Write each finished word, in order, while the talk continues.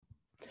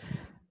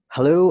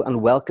Hello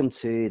and welcome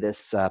to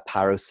this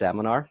Paro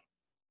seminar.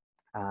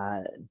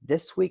 Uh,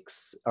 this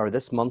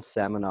month's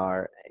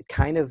seminar it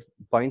kind of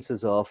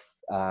bounces off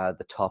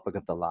the topic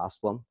of the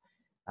last one.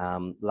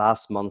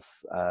 Last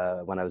month,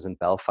 when I was in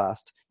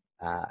Belfast,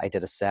 I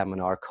did a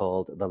seminar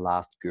called The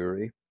Last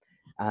Guru.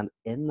 And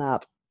in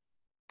that,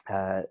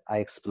 I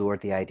explored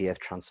the idea of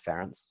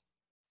transference.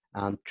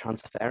 And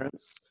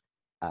transference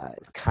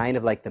is kind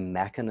of like the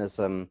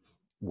mechanism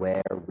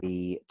where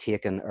we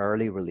take an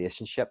early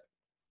relationship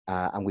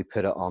and we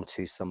put it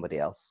onto somebody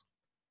else.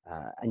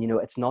 And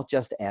it's not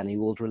just any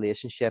old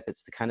relationship,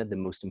 it's the kind of the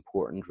most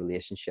important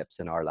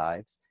relationships in our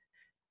lives.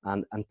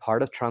 And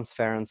part of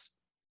transference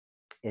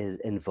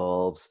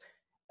involves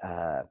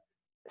uh,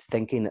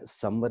 thinking that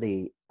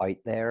somebody out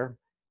there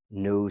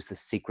knows the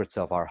secrets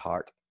of our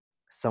heart.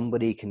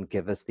 Somebody can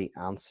give us the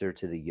answer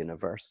to the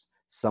universe.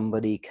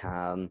 Somebody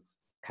can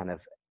kind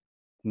of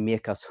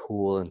make us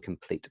whole and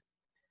complete,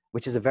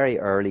 which is a very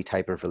early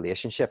type of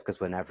relationship, because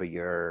whenever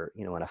you're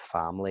in a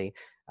family,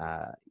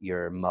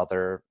 your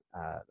mother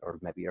or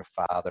maybe your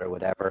father or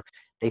whatever,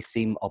 they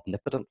seem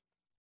omnipotent.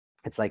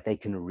 It's like they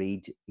can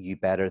read you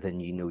better than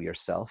you know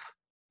yourself.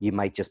 You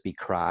might just be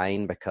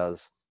crying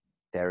because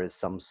there is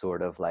some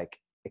sort of like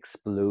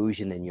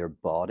explosion in your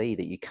body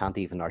that you can't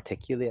even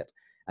articulate,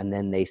 and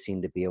then they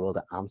seem to be able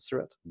to answer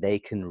it. They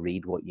can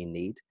read what you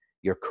need.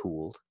 You're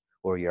cold,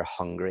 or you're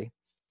hungry,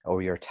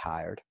 or you're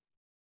tired.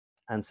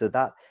 And so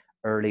that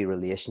early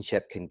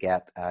relationship can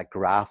get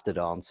grafted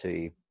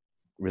onto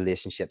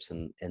relationships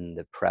in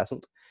the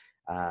present.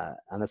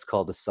 And it's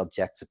called the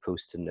subject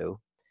supposed to know.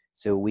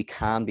 So we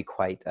can be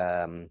quite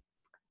uh,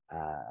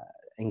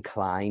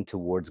 inclined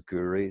towards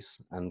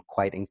gurus and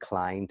quite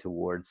inclined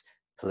towards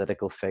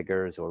political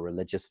figures or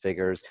religious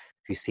figures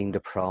who seem to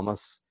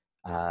promise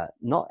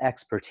not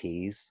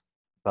expertise,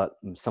 but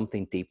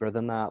something deeper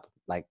than that.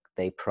 Like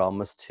they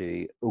promise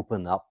to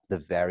open up the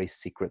very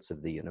secrets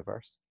of the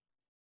universe.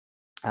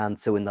 And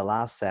so in the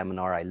last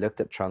seminar, I looked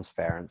at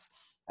transference.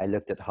 I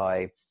looked at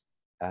how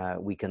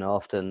we can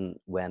often,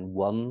 when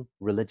one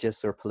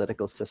religious or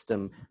political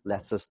system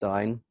lets us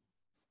down,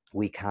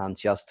 we can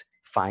just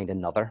find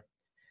another.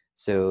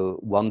 So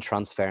one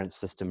transference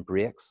system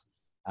breaks,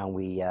 and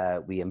we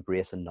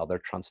embrace another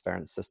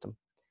transference system.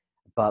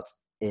 But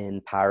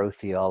in Paro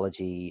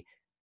theology,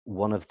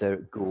 one of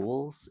the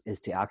goals is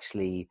to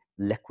actually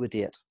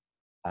liquidate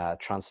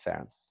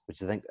transference,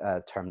 which is, I think,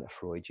 a term that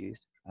Freud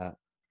used,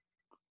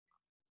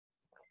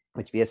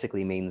 which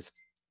basically means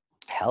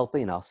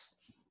helping us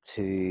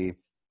to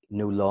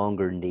no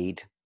longer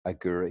need a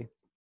guru,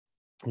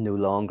 no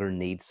longer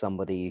need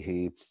somebody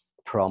who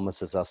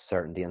promises us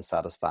certainty and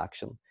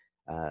satisfaction,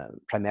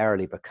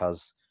 primarily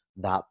because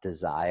that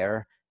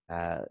desire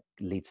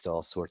leads to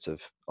all sorts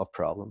of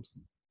problems.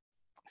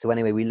 So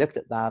anyway, we looked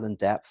at that in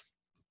depth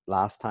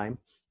last time.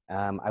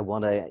 I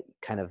want to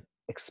kind of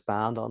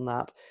expand on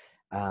that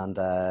and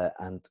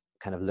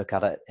kind of look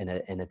at it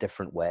in a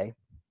different way.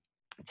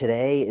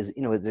 Today is,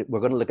 we're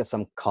going to look at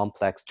some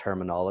complex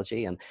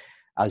terminology, and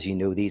as you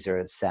know, these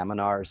are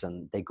seminars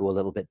and they go a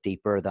little bit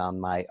deeper than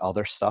my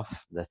other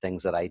stuff, the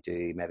things that I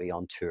do maybe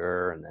on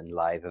tour and in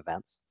live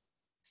events.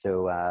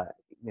 So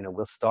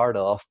we'll start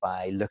off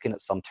by looking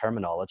at some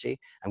terminology.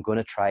 I'm going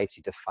to try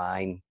to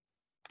define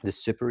the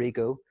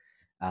superego,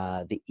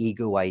 the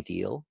ego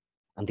ideal,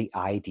 and the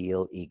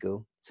ideal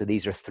ego. So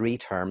these are three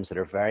terms that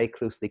are very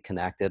closely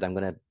connected. I'm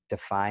going to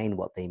define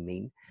what they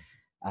mean.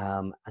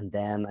 And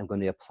then I'm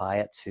going to apply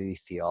it to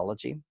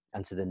theology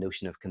and to the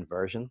notion of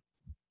conversion.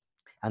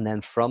 And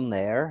then from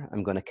there,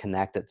 I'm going to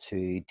connect it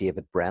to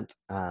David Brent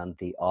and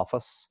The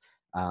Office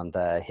and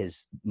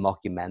his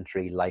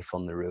mockumentary, Life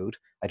on the Road.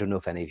 I don't know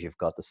if any of you have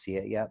got to see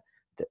it yet.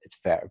 It's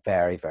very,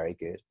 very, very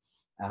good.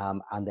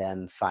 And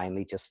then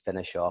finally, just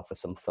finish off with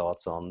some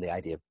thoughts on the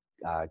idea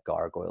of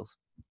gargoyles.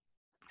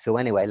 So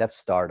anyway, let's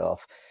start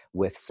off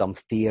with some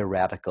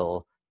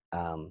theoretical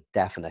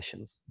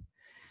definitions.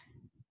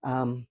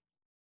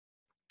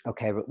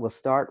 Okay, we'll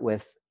start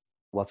with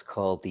what's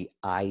called the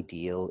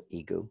ideal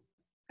ego.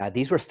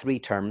 These were three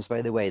terms,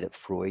 by the way, that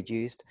Freud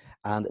used,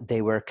 and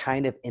they were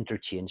kind of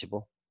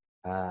interchangeable.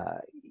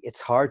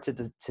 It's hard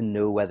to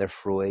know whether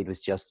Freud was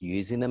just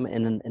using them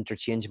in an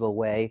interchangeable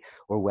way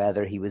or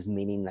whether he was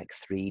meaning like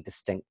three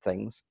distinct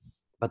things.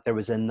 But there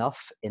was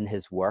enough in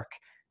his work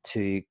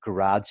to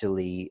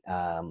gradually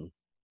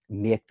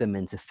make them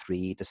into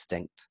three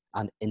distinct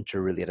and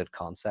interrelated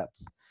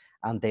concepts.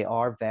 And they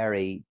are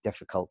very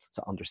difficult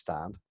to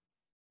understand.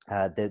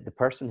 The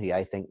person who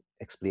I think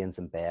explains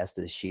them best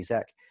is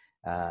Zizek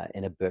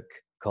in a book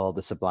called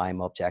The Sublime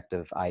Object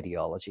of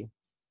Ideology.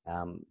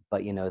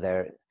 But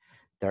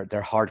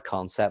they're hard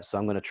concepts, so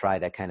I'm going to try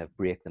to kind of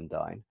break them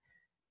down.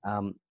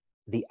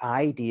 The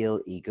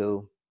ideal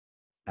ego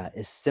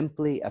is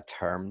simply a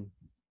term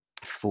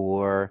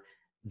for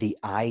the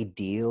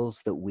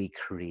ideals that we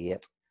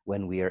create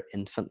when we are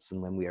infants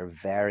and when we are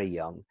very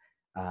young,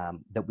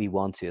 that we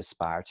want to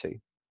aspire to.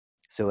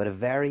 So at a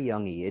very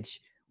young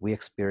age, we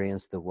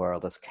experience the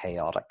world as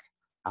chaotic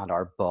and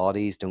our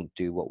bodies don't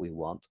do what we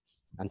want.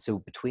 And so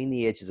between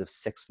the ages of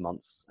 6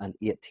 months and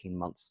 18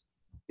 months,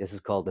 this is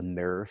called the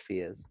mirror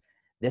phase.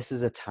 This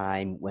is a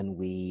time when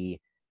we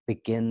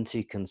begin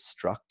to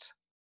construct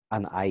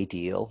an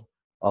ideal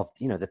of,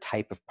 the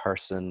type of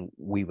person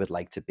we would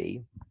like to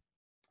be.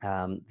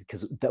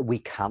 Because that we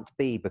can't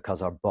be,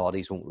 because our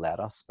bodies won't let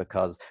us,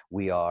 because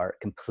we are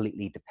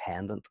completely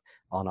dependent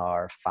on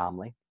our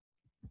family.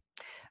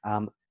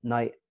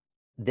 Now,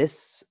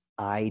 this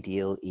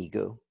ideal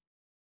ego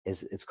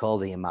it's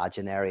called the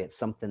imaginary. It's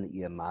something that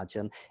you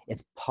imagine.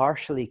 It's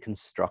partially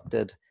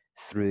constructed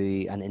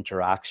through an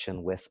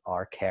interaction with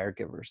our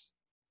caregivers.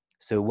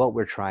 So what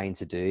we're trying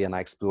to do, and I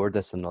explored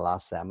this in the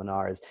last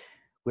seminar, is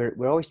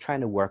we're always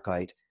trying to work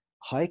out,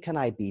 how can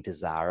I be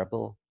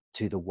desirable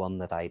to the one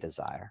that I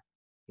desire?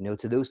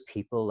 To those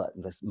people,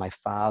 my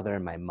father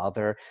and my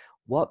mother,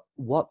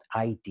 what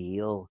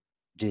ideal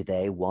do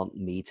they want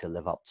me to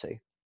live up to?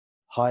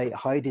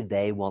 How do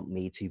they want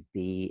me to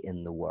be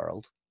in the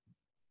world?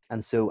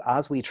 And so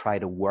as we try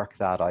to work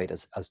that out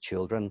as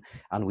children,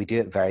 and we do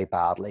it very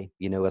badly,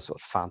 as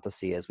what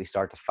fantasy is, we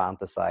start to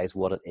fantasize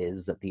what it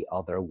is that the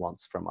other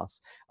wants from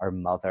us, our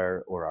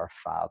mother or our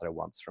father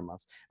wants from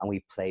us. And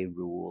we play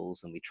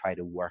rules and we try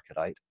to work it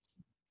out.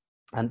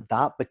 And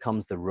that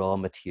becomes the raw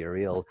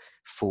material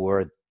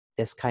for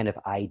this kind of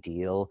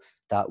ideal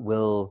that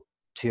will,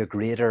 to a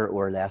greater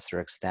or lesser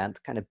extent,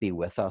 kind of be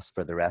with us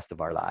for the rest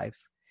of our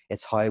lives.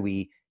 It's how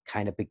we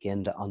kind of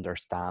begin to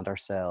understand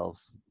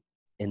ourselves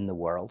in the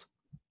world.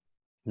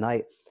 Now,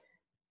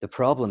 the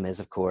problem is,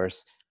 of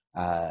course,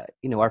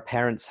 our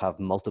parents have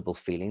multiple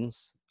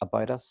feelings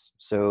about us.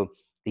 So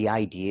the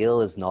ideal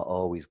is not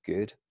always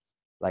good.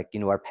 Like,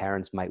 our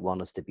parents might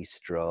want us to be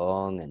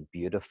strong and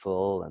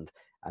beautiful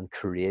and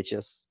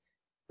courageous,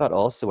 but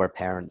also our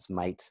parents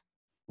might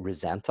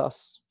resent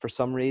us for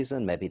some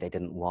reason. Maybe they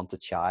didn't want a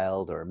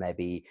child, or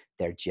maybe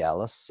they're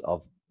jealous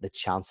of the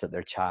chance that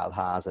their child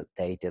has that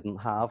they didn't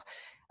have.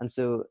 And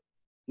so,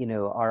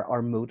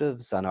 our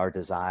motives and our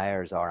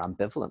desires are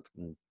ambivalent,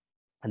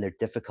 and they're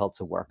difficult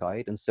to work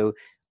out. And so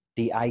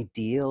the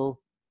ideal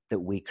that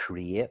we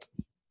create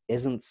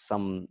isn't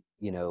some,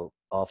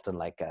 often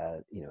like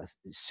a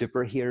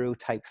superhero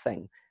type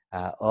thing.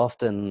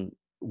 Often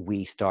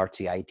we start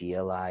to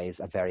idealize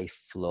a very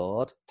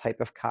flawed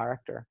type of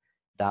character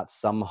that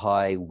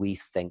somehow we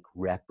think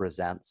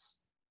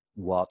represents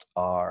what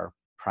our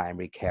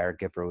primary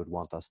caregiver would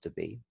want us to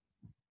be.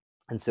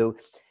 And so,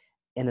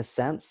 in a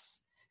sense,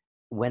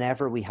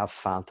 whenever we have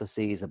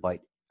fantasies about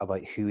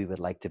who we would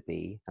like to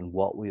be and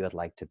what we would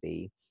like to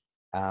be,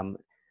 um,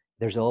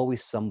 there's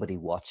always somebody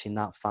watching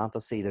that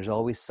fantasy. There's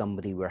always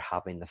somebody we're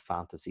having the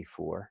fantasy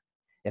for.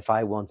 If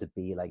I want to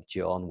be like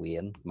John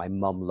Wayne, my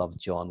mum loved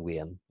John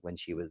Wayne when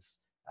she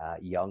was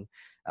young,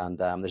 and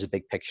there's a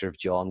big picture of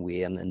John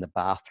Wayne in the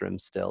bathroom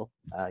still.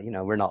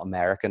 We're not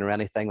American or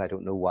anything. I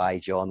don't know why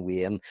John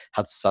Wayne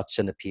had such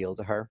an appeal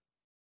to her.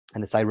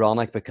 And it's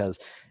ironic because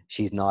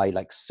she's now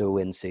like so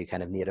into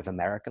kind of Native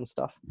American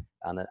stuff,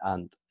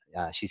 and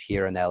she's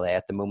here in LA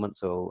at the moment,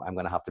 so I'm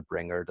going to have to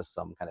bring her to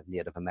some kind of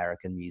Native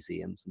American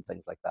museums and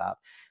things like that.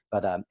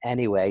 But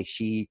anyway,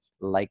 she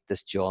liked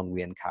this John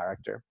Wayne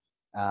character.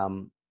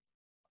 What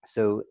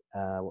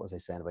was I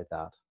saying about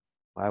that?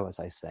 Why was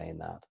I saying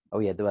that? Oh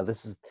yeah, well,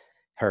 this is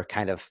her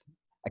kind of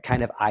a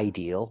kind of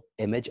ideal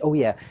image. Oh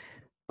yeah,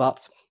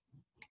 but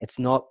it's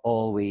not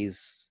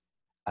always.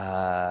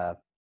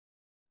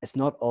 It's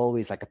not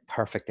always like a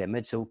perfect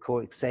image. So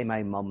say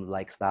my mum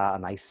likes that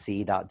and I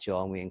see that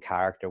John Wayne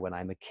character when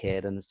I'm a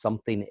kid, and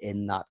something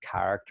in that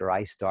character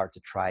I start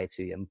to try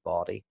to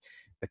embody,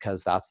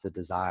 because that's the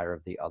desire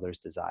of the other's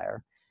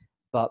desire.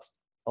 But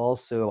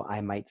also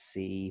I might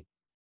see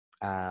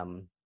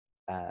um,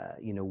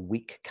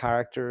 weak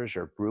characters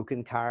or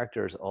broken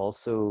characters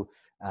also,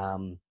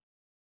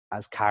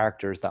 as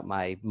characters that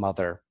my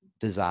mother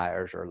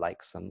desires or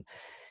likes. And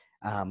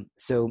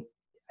so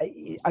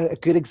a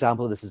good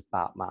example of this is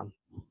Batman.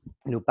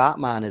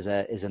 Batman is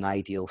an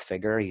ideal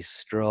figure. He's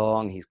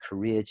strong, he's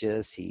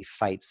courageous, he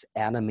fights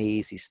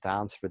enemies, he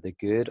stands for the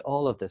good,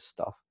 all of this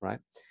stuff, right?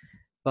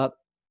 But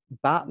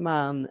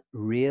Batman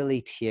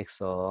really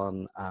takes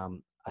on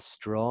a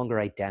stronger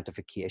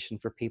identification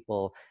for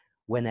people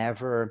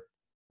whenever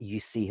you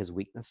see his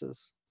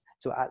weaknesses.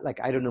 So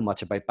I don't know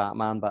much about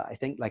Batman, but I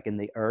think like in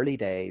the early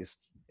days,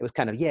 it was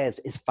kind of, yeah,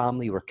 his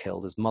family were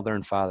killed, his mother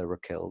and father were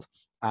killed,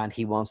 and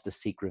he wants to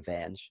seek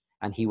revenge,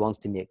 and he wants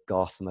to make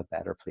Gotham a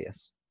better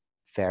place.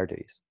 Fair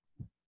dues.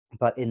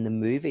 But in the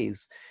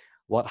movies,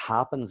 what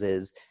happens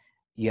is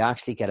you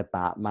actually get a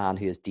Batman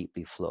who is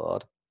deeply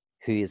flawed,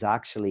 who is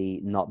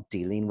actually not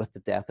dealing with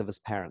the death of his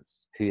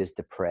parents, who is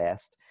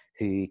depressed,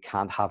 who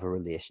can't have a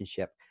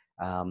relationship.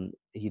 Who,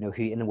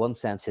 in one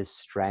sense, his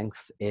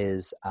strength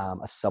is a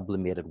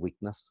sublimated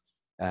weakness.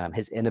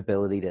 His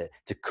inability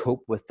to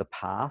cope with the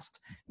past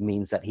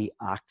means that he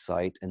acts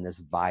out in this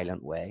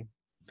violent way.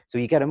 So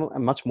you get a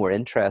much more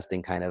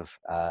interesting kind of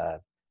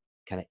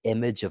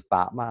image of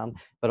Batman,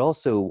 but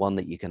also one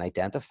that you can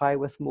identify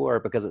with more,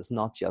 because it's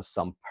not just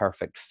some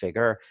perfect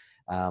figure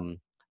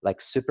Like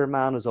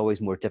Superman was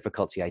always more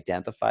difficult to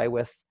identify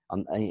with.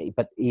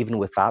 But even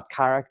with that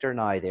character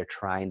now, they're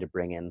trying to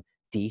bring in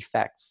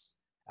defects,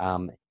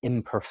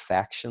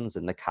 imperfections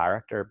in the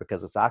character,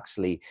 because it's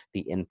actually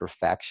the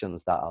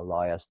imperfections that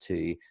allow us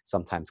to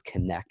sometimes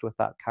connect with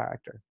that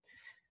character.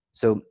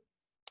 So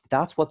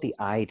that's what the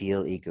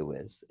ideal ego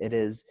is. It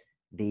is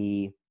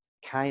the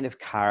kind of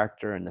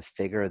character and the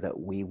figure that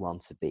we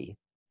want to be,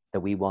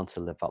 that we want to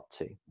live up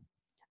to.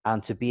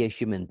 And to be a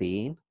human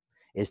being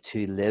is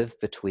to live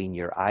between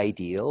your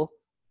ideal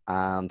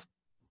and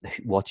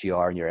what you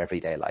are in your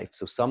everyday life.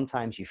 So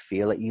sometimes you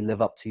feel that you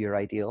live up to your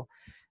ideal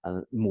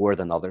and more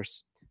than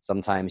others.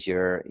 Sometimes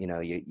you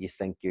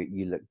think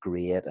you look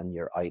great and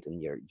you're out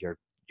and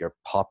you're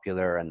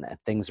popular and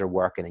things are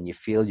working and you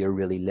feel you're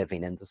really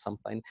living into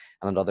something.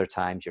 And at other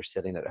times you're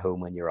sitting at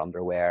home in your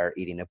underwear,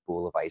 eating a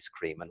bowl of ice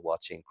cream and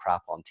watching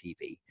crap on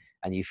TV,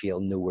 and you feel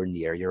nowhere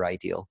near your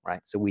ideal,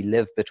 right? So we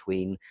live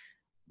between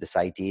this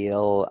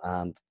ideal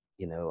and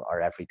our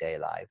everyday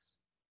lives,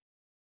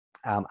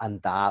 and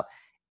that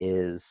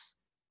is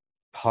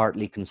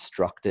partly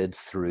constructed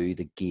through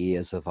the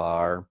gaze of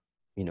our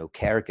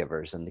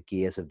caregivers and the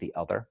gaze of the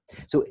other.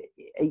 So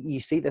you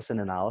see this in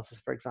analysis,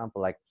 for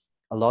example, like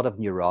a lot of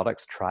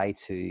neurotics try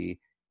to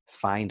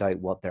find out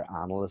what their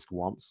analyst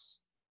wants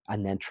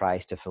and then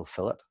tries to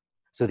fulfill it.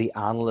 So the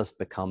analyst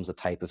becomes a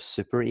type of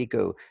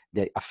superego,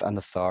 an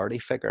authority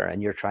figure,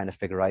 and you're trying to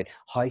figure out,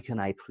 how can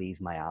I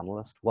please my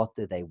analyst? What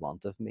do they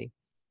want of me?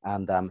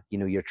 And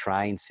you're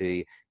trying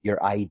to,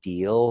 your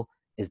ideal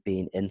is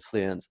being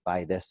influenced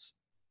by this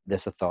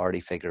authority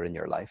figure in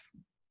your life.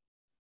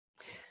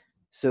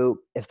 So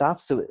if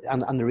that's so,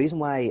 and the reason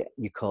why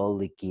you call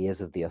the gaze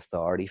of the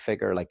authority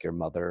figure, like your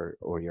mother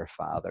or your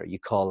father, you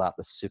call that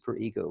the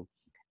superego,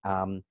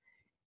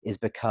 is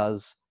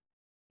because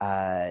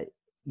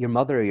your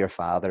mother or your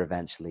father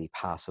eventually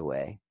pass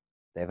away.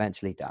 They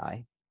eventually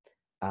die.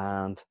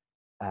 And,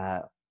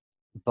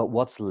 but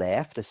what's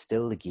left is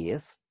still the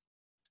gaze.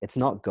 It's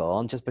not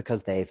gone just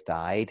because they've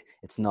died.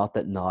 It's not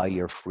that now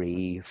you're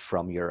free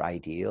from your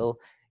ideal.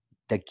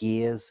 The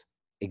gaze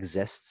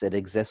exists. It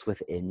exists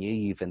within you.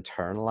 You've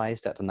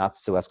internalized it. And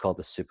that's called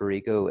the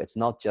superego. It's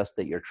not just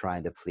that you're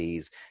trying to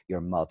please your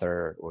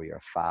mother or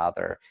your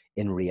father.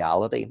 In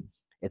reality,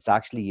 it's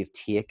actually you've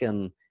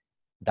taken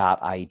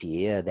that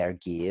idea, their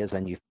gaze,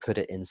 and you've put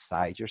it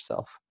inside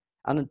yourself.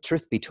 And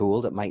truth be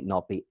told, it might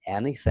not be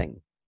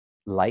anything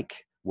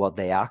like what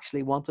they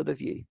actually wanted of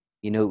you.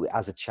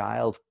 As a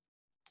child,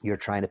 you're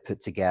trying to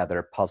put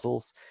together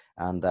puzzles,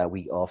 and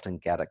we often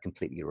get it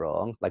completely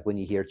wrong. Like when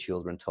you hear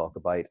children talk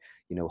about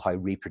how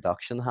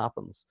reproduction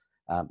happens,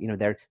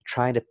 they're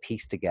trying to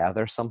piece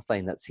together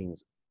something that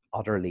seems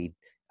utterly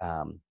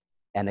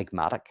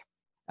enigmatic,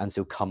 and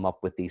so come up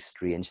with these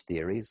strange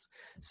theories.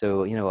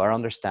 So our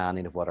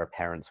understanding of what our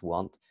parents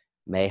want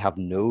may have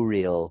no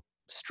real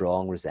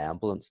strong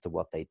resemblance to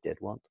what they did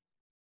want.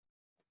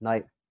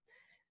 Now,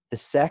 the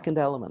second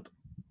element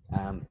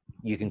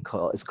you can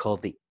call is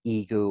called the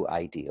ego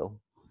ideal.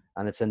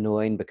 And it's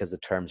annoying because the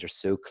terms are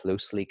so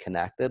closely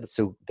connected.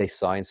 So they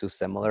sound so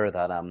similar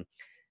that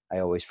I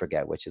always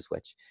forget which is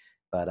which.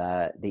 But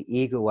the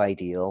ego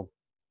ideal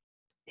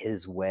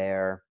is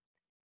where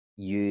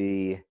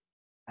you,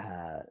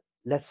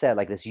 let's say it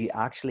like this, you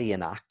actually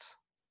enact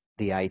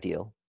the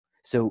ideal.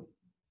 So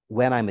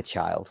when I'm a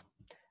child,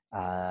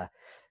 I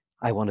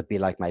want to be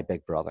like my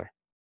big brother.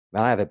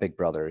 And I have a big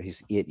brother.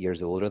 He's 8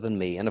 years older than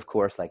me, and of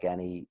course, like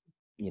any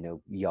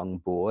young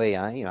boy,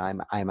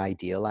 I'm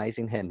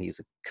idealizing him. He's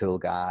a cool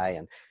guy,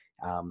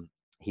 and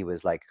he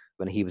was like,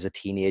 when he was a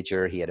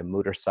teenager, he had a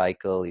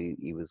motorcycle. He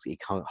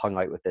hung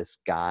out with this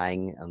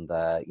gang, and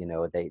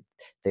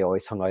they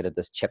always hung out at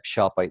this chip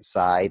shop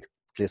outside,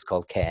 place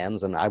called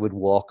Ken's, and I would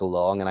walk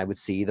along and I would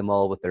see them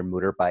all with their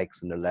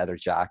motorbikes and their leather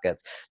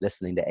jackets,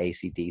 listening to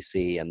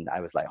AC/DC, and I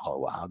was like, oh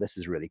wow, this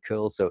is really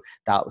cool. So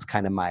that was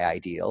kind of my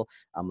ideal.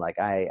 I'm like,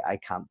 I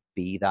can't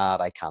be that,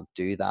 I can't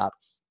do that.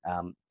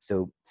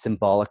 So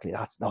symbolically,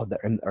 that's not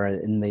or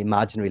in the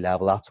imaginary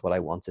level, that's what I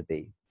want to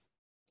be.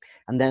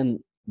 And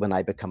then when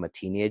I become a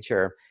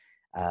teenager,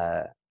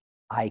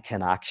 I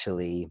can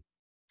actually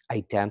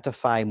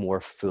identify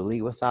more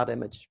fully with that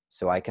image.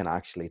 So I can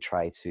actually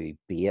try to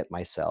be it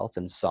myself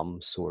in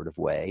some sort of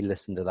way,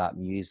 listen to that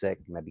music,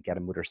 maybe get a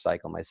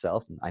motorcycle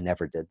myself. I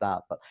never did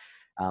that, but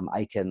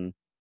I can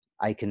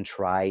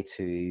try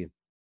to,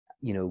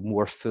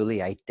 more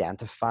fully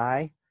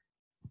identify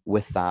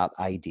with that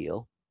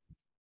ideal.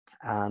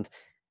 And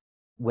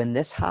when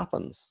this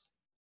happens,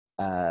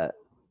 uh,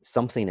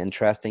 something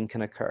interesting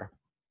can occur,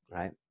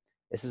 right?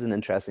 This is an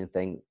interesting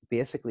thing,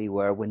 basically,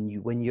 where when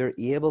you're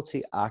able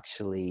to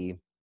actually,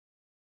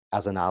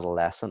 as an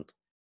adolescent,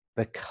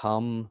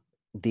 become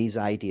these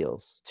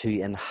ideals, to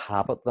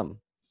inhabit them,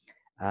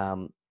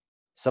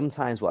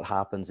 sometimes what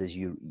happens is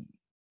you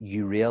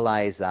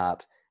realize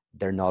that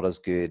they're not as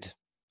good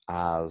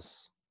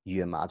as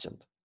you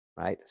imagined,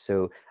 right?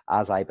 So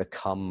as I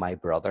become my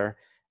brother,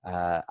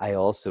 I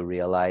also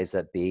realize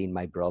that being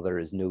my brother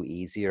is no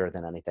easier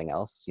than anything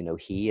else.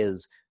 He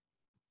is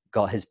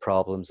got his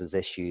problems, his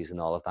issues, and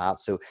all of that.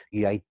 So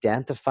you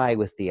identify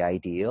with the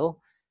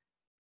ideal,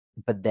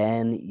 but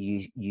then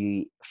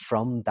you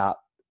from that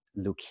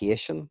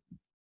location,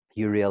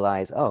 you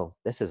realize, oh,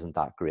 this isn't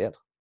that great,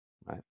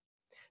 right?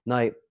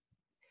 Now,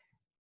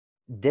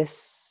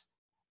 this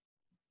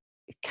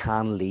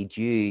can lead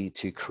you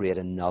to create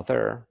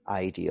another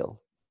ideal.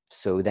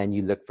 So then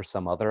you look for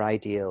some other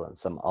ideal and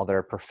some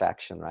other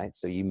perfection, right?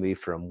 So you move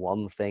from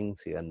one thing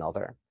to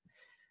another.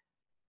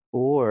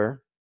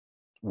 Or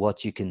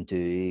what you can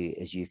do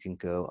is you can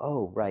go,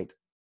 oh, right,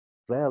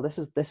 well, this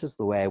is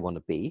the way I want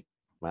to be,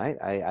 right?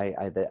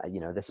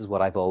 This is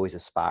what I've always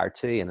aspired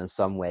to, and in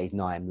some ways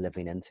now I'm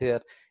living into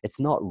it. It's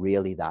not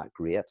really that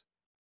great,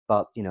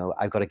 but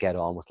I've got to get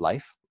on with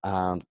life,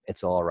 and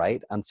it's all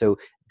right. And so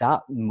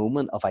that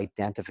moment of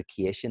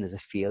identification is a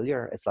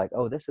failure. It's like,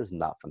 oh, this isn't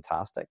that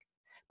fantastic,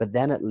 but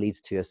then it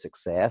leads to a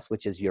success,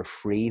 which is you're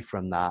free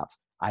from that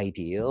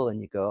ideal,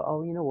 and you go,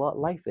 oh, you know what,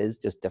 life is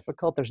just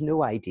difficult. There's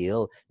no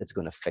ideal that's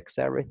going to fix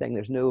everything.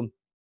 There's no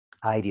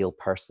ideal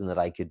person that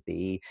I could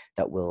be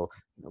that will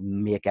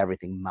make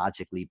everything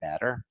magically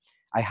better.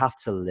 I have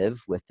to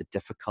live with the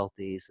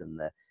difficulties and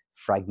the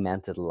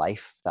fragmented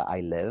life that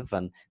I live,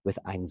 and with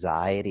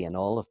anxiety and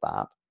all of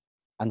that.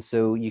 And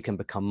so you can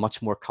become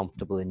much more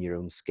comfortable in your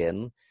own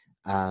skin,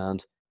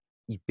 and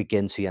you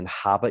begin to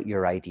inhabit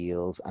your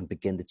ideals and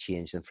begin to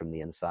change them from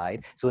the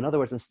inside. So in other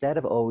words, instead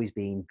of always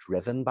being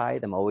driven by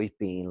them, always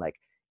being like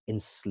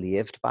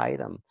enslaved by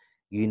them,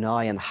 you now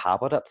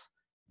inhabit it,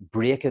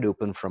 break it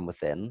open from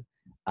within,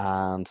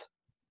 and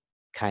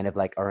kind of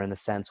like are in a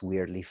sense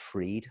weirdly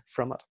freed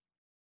from it.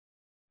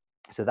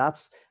 So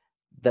that's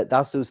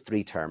those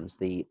three terms: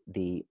 the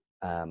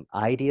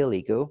ideal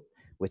ego,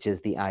 which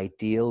is the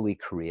ideal we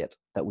create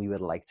that we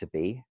would like to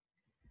be.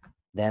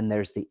 Then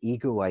there's the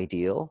ego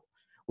ideal,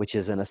 which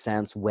is in a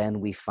sense when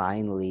we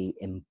finally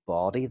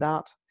embody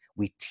that,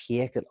 we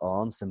take it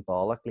on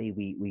symbolically,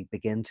 we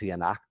begin to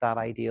enact that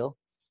ideal,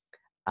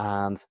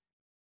 and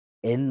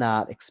in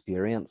that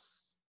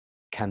experience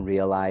can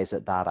realize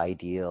that that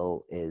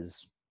ideal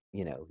is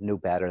no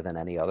better than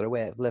any other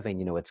way of living.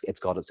 It's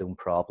got its own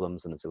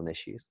problems and its own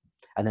issues.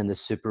 And then the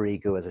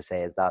superego, as I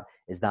say, is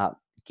that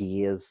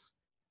gaze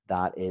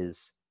that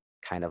is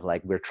kind of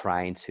like we're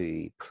trying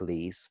to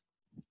please.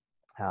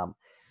 um,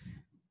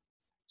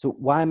 so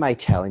why am I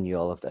telling you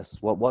all of this?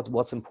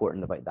 What's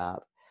important about that?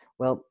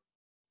 Well,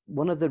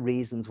 one of the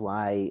reasons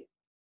why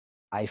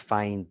I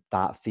find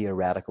that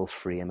theoretical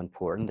frame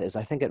important is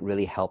I think it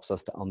really helps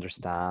us to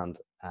understand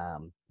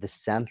the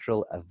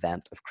central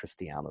event of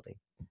Christianity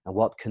and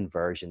what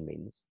conversion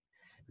means.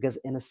 Because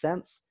in a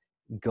sense,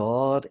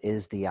 God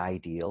is the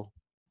ideal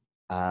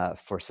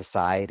for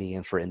society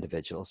and for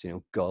individuals.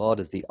 God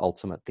is the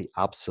ultimate, the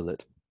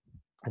absolute.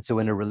 And so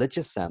in a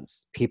religious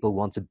sense, people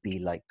want to be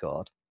like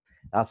God.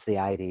 That's the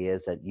idea,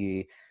 is that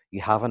you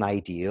have an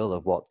ideal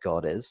of what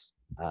God is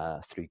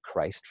through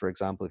Christ, for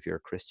example, if you're a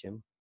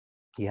Christian.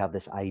 You have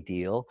this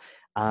ideal,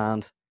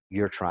 and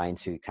you're trying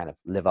to kind of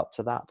live up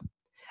to that.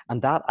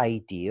 And that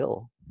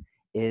ideal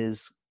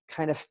is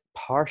kind of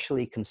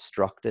partially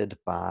constructed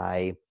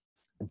by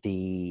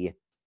the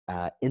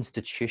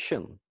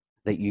institution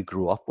that you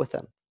grew up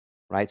within,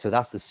 right? So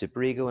that's the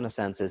superego, in a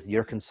sense, is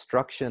your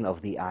construction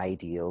of the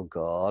ideal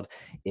God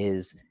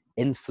is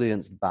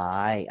influenced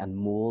by and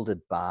molded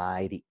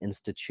by the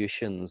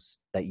institutions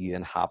that you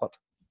inhabit.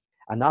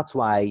 And that's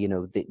why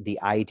the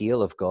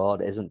ideal of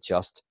God isn't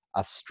just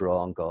a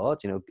strong God.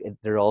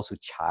 There are also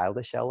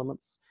childish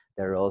elements.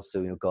 There are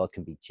also, God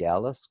can be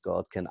jealous.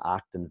 God can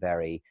act in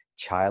very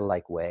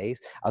childlike ways,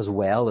 as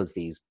well as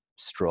these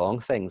strong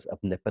things: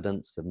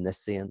 omnipotence,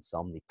 omniscience,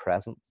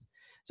 omnipresence.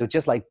 So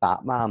just like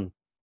Batman,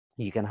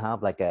 you can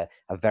have like a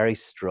very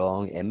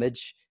strong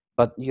image,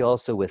 but you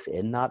also,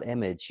 within that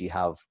image, you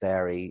have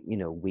very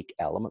weak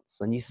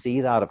elements. And you see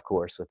that, of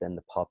course, within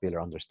the popular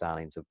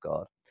understandings of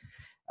God.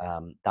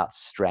 That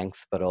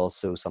strength, but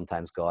also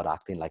sometimes God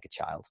acting like a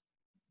child.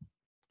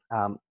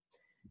 Um,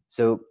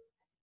 so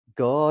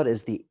God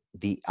is the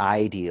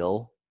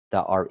ideal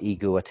that our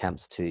ego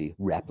attempts to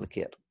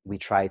replicate. We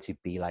try to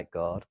be like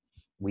God.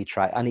 We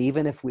try, and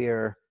even if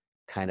we're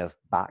kind of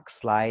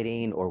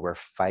backsliding or we're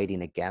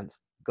fighting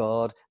against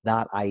God,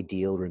 that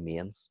ideal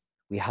remains.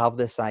 We have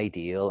this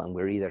ideal, and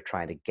we're either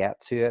trying to get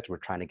to it, we're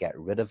trying to get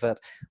rid of it,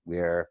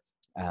 we're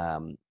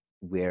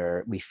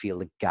where we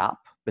feel a gap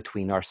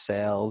between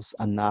ourselves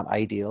and that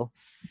ideal.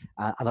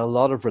 And a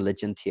lot of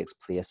religion takes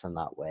place in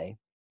that way.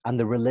 And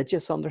the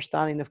religious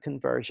understanding of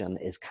conversion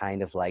is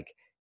kind of like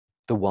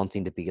the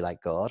wanting to be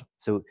like God.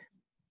 So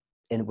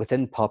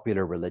within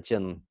popular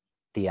religion,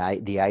 the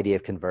idea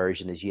of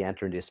conversion is you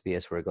enter into a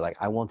space where you go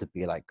like, I want to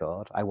be like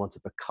God. I want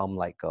to become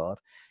like God.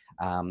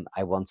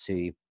 I want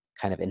to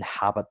kind of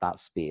inhabit that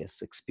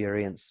space,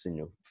 experience,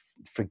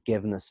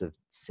 forgiveness of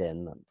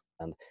sin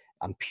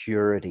and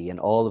purity and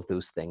all of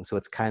those things. So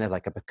it's kind of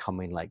like a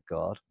becoming like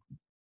God.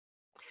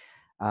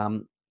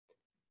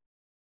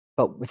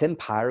 But within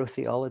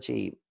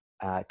pyrotheology,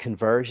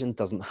 conversion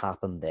doesn't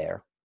happen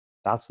there.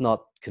 That's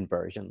not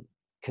conversion.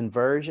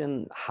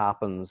 Conversion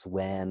happens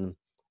when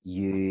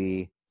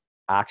you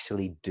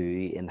actually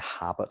do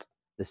inhabit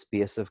the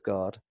space of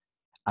God,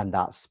 and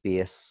that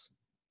space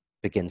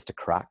begins to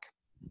crack.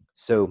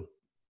 So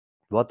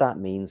what that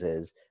means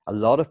is a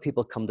lot of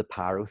people come to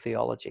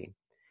parotheology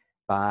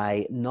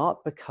by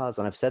not because,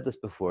 and I've said this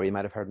before, you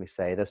might have heard me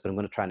say this, but I'm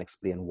going to try and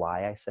explain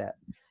why I say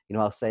it.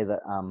 I'll say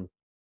that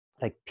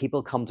like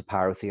people come to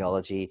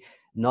parotheology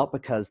not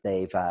because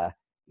they've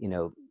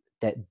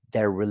that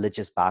their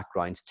religious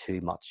background's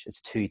too much,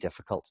 it's too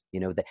difficult,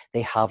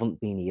 they haven't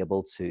been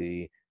able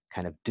to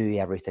kind of do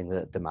everything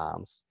that it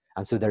demands,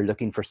 and so they're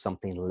looking for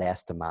something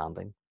less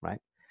demanding, right?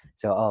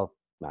 So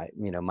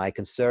my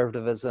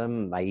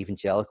conservatism, my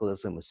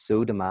evangelicalism was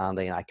so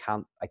demanding, I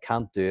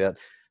can't do it.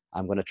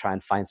 I'm going to try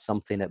and find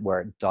something that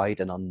where doubt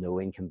and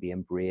unknowing can be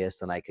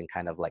embraced, and I can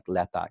kind of like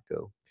let that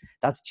go.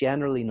 That's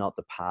generally not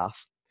the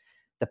path.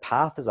 The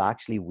path is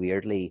actually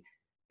weirdly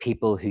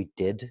people who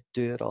did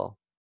do it all,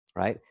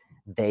 right?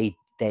 They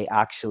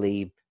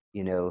actually,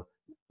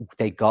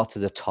 they got to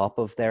the top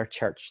of their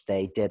church.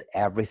 They did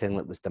everything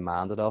that was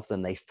demanded of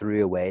them. They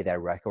threw away their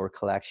record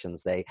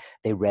collections. They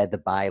read the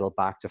Bible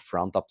back to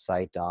front,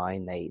 upside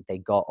down. They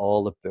got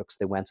all the books.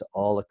 They went to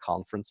all the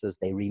conferences.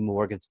 They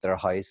remortgaged their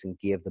house and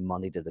gave the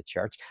money to the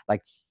church.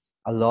 Like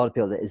a lot of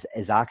people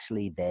is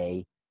actually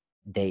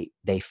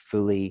they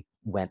fully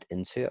went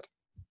into it.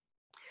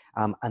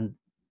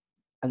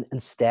 And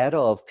instead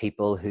of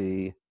people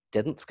who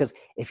didn't, because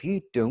if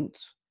you don't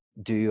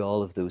do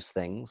all of those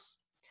things,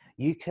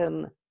 you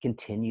can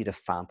continue to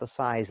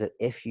fantasize that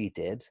if you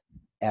did,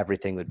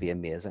 everything would be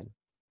amazing.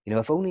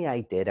 If only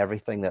I did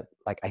everything that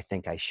like I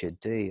think I should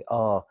do,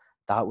 oh,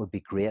 that would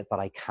be great, but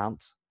I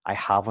can't. I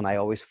haven't. I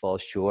always fall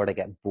short. I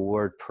get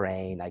bored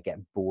praying. I get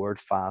bored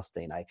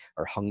fasting.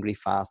 Or hungry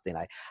fasting.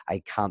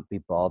 I can't be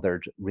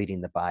bothered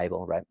reading the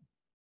Bible, right?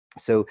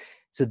 So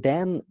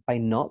then by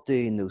not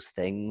doing those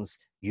things,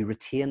 you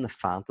retain the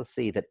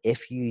fantasy that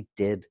if you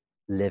did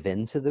live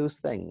into those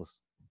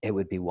things, it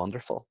would be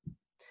wonderful.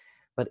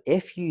 But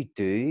if you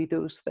do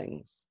those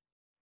things,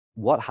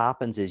 what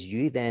happens is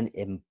you then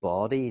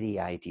embody the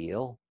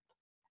ideal,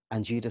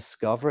 and you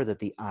discover that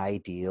the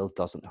ideal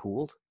doesn't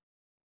hold.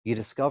 You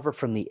discover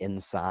from the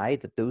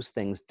inside that those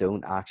things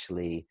don't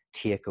actually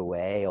take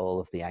away all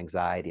of the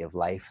anxiety of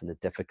life and the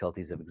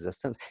difficulties of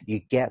existence. You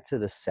get to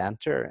the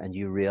center and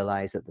you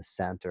realize that the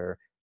center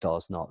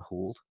does not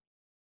hold,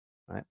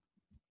 right?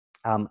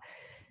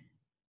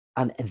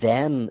 And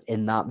then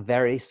in that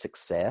very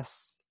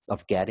success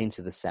of getting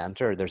to the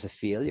center, there's a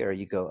failure.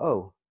 You go,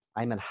 oh,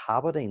 I'm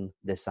inhabiting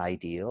this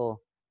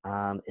ideal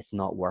and it's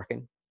not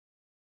working.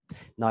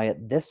 Now,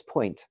 at this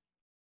point,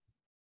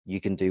 you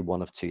can do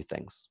one of two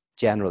things.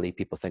 Generally,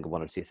 people think of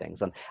one or two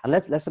things. And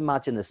let's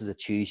imagine this is a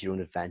choose your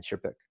own adventure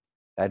book.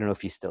 I don't know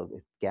if you still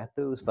get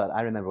those, but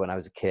I remember when I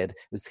was a kid, it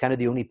was kind of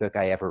the only book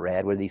I ever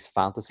read were these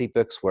fantasy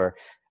books where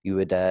you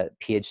would,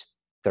 page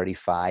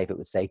 35, it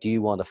would say, do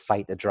you want to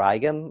fight the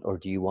dragon or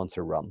do you want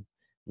to run? And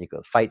you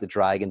go, fight the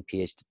dragon,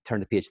 turn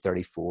to page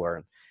 34.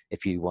 And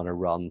if you want to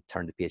run,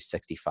 turn to page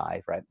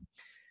 65, right?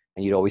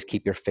 And you'd always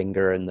keep your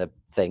finger in the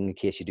thing in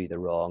case you do the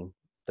wrong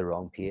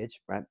page,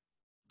 right?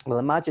 Well,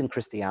 imagine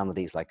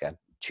Christianity is like a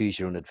choose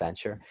your own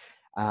adventure.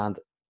 And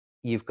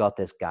you've got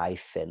this guy,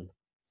 Finn,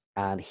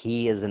 and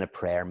he is in a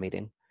prayer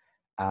meeting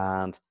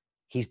and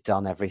he's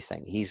done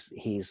everything. He's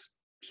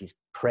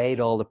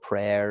prayed all the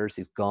prayers,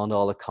 he's gone to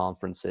all the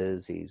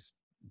conferences, he's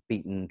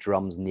beaten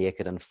drums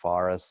naked in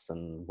forests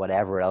and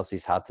whatever else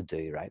he's had to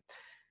do, right?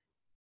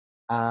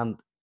 And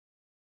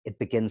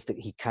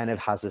he kind of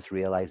has this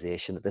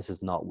realization that this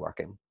is not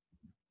working.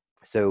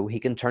 So he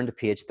can turn to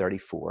page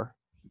 34,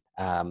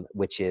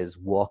 which is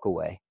walk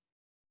away.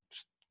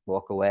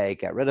 Walk away,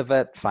 get rid of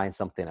it, find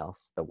something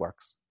else that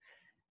works.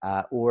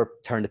 Or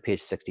turn to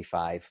page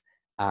 65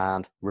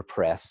 and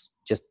repress.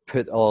 Just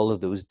put all of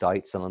those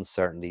doubts and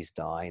uncertainties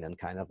down and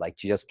kind of like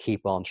just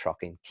keep on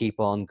trucking, keep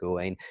on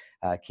going,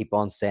 keep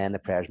on saying the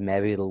prayers.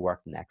 Maybe it'll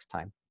work next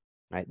time.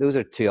 Right? Those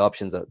are two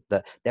options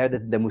that they're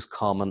the most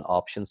common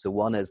options. So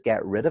one is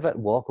get rid of it,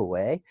 walk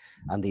away,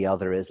 and the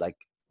other is like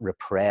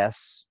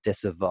repress,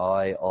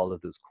 disavow all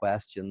of those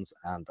questions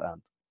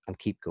and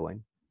keep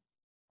going.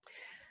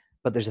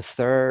 But there's a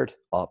third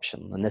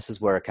option, and this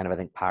is where kind of I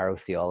think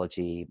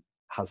parotheology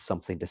has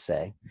something to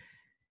say.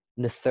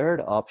 And the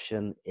third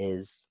option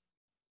is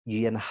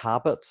you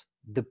inhabit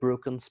the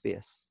broken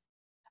space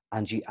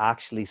and you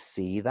actually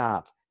see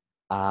that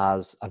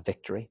as a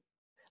victory.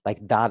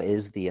 Like that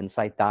is the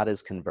insight, that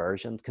is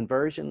conversion.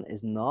 Conversion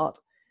is not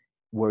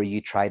where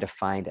you try to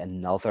find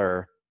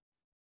another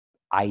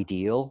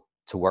ideal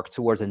to work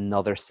towards,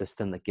 another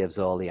system that gives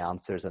all the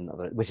answers,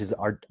 which is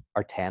our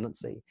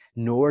tendency,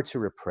 nor to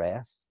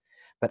repress.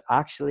 But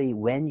actually,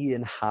 when you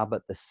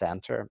inhabit the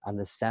center and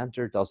the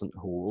center doesn't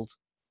hold,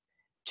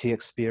 to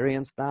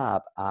experience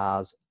that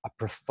as a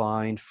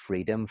profound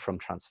freedom from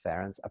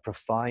transference, a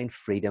profound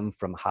freedom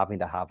from having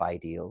to have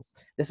ideals.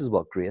 This is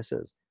what grace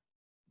is.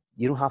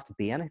 You don't have to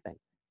be anything.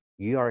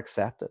 You are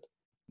accepted.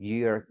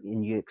 You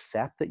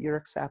accept that you're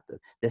accepted.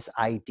 This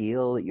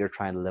ideal that you're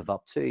trying to live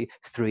up to,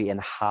 through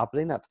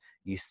inhabiting it,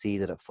 you see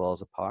that it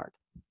falls apart.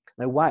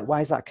 Now,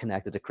 why is that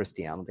connected to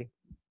Christianity?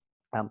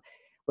 Well,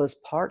 it's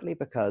partly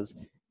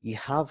because you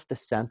have the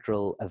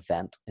central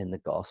event in the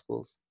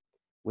Gospels,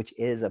 which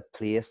is a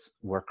place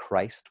where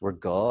Christ, where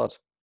God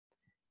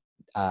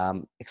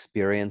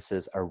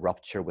experiences a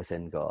rupture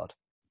within God,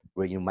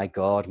 where my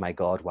God,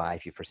 why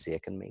have you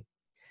forsaken me?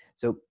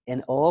 So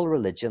in all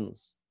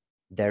religions,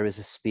 there is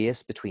a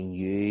space between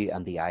you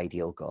and the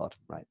ideal God,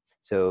 right?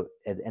 So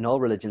in all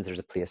religions, there's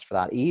a place for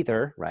that.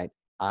 Either, right,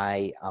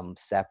 I am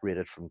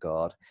separated from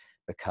God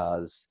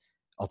because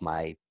of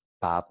my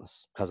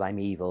badness, because I'm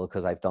evil,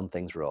 because I've done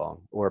things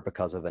wrong, or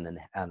because of an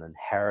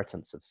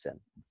inheritance of sin.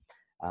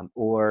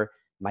 Or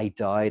my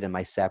doubt and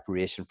my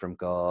separation from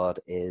God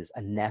is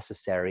a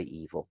necessary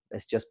evil.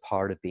 It's just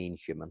part of being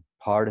human,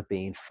 part of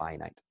being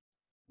finite.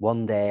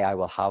 One day I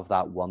will have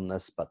that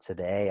oneness, but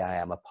today I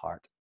am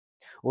apart.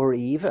 Or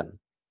even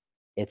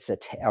it's a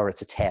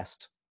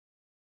test.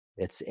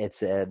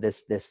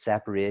 This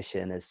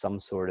separation is some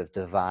sort of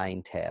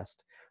divine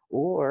test,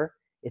 or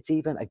it's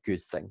even a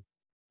good thing.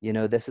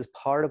 This is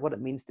part of what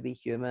it means to be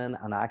human,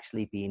 and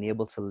actually being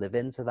able to live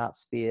into that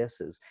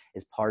space is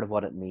part of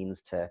what it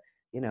means to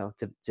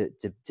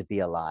to be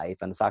alive,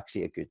 and it's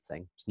actually a good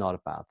thing. It's not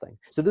a bad thing.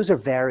 So those are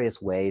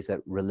various ways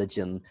that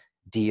religion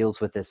deals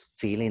with this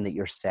feeling that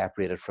you're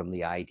separated from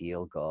the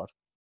ideal God.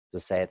 To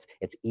say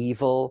it's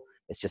evil,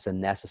 it's just a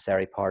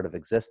necessary part of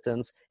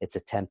existence. It's a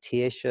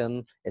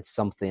temptation. It's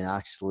something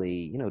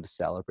actually, to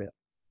celebrate.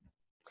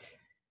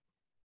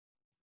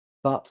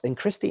 But in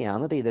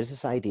Christianity, there's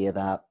this idea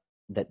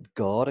that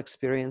God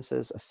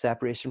experiences a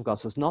separation from God.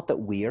 So it's not that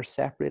we are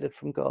separated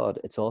from God.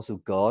 It's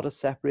also God is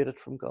separated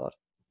from God.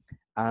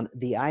 And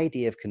the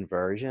idea of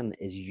conversion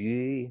is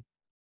you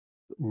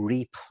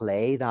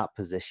replay that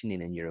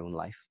positioning in your own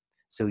life.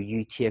 So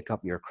you take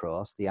up your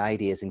cross. The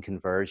idea is in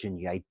conversion,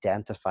 you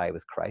identify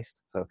with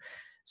Christ.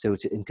 So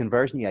in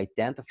conversion, you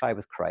identify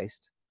with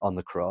Christ on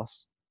the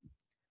cross,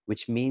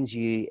 which means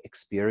you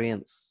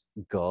experience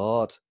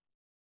God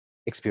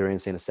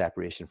experiencing a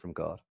separation from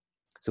God.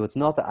 So it's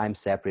not that I'm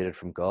separated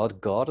from God.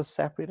 God is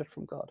separated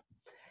from God.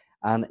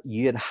 And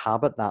you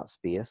inhabit that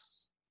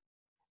space.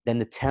 Then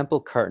the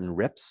temple curtain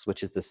rips,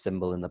 which is the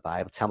symbol in the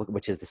Bible,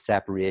 which is the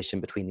separation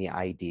between the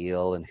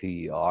ideal and who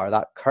you are.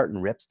 That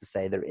curtain rips to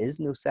say there is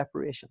no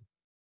separation.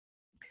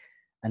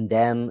 And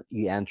then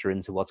you enter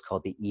into what's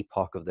called the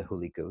epoch of the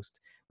Holy Ghost,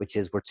 which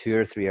is where two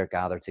or three are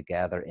gathered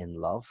together in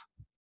love.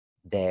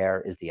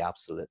 There is the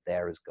absolute,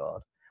 there is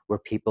God. Where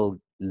people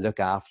look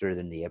after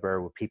the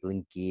neighbor, where people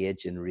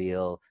engage in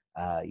real,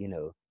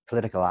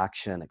 political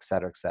action, et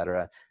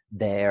cetera,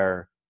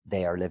 there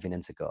they are living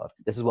into God.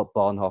 This is what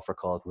Bonhoeffer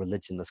called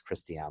religionless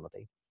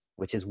Christianity,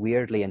 which is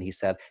weirdly, and he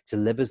said, to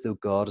live as though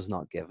God is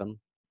not given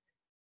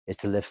is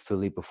to live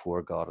fully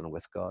before God and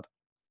with God,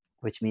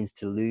 which means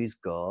to lose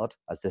God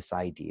as this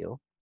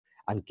ideal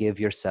and give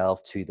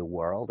yourself to the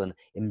world and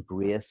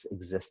embrace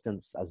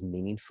existence as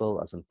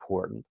meaningful, as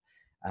important.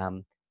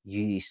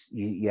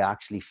 You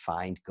actually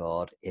find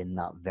God in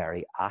that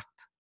very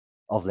act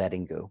of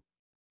letting go.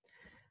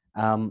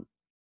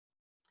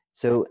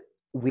 So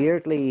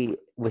weirdly,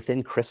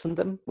 within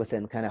Christendom,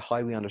 within kind of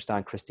how we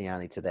understand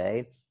Christianity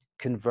today,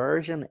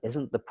 conversion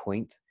isn't the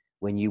point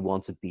when you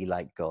want to be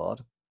like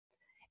God.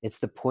 It's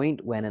the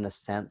point when, in a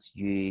sense,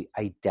 you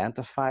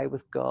identify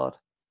with God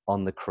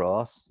on the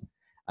cross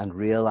and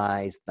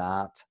realize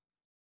that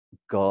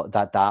God,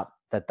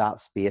 that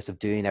space of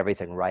doing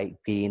everything right,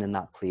 being in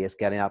that place,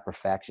 getting that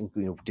perfection,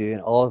 doing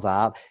all of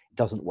that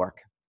doesn't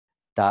work.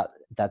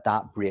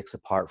 That breaks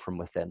apart from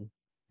within.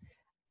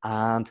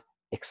 And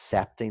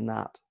accepting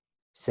that,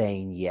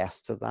 saying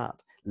yes to that,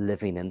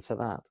 living into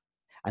that.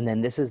 And then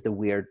this is the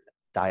weird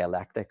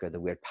dialectic or the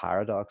weird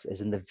paradox,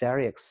 is in the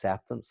very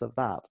acceptance of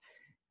that,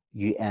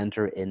 you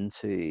enter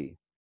into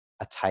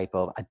a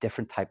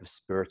different type of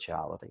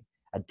spirituality,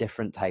 a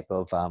different type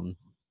of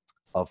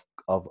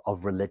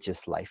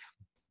religious life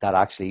that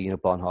actually,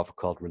 Bonhoeffer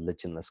called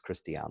religionless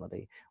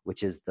Christianity,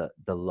 which is the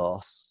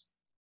loss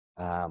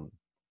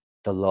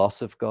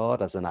of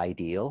God as an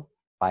ideal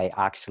by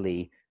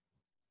actually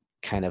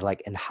kind of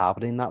like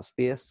inhabiting that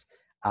space,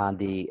 and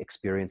the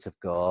experience of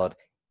God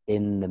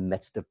in the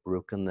midst of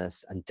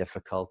brokenness and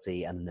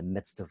difficulty and in the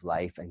midst of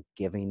life, and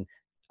giving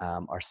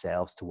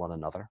ourselves to one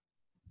another.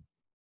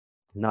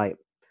 Now,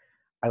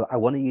 I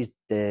want to use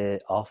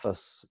the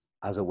office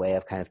as a way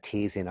of kind of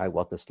teasing out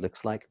what this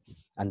looks like.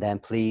 And then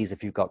please,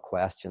 if you've got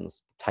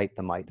questions, type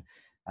them out.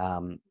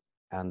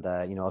 And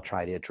I'll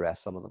try to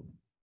address some of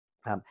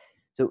them.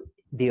 So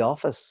The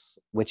Office,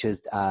 which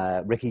is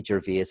Ricky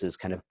Gervais's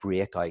kind of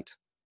breakout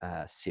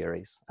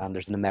series. And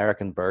there's an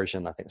American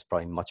version. I think it's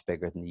probably much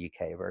bigger than the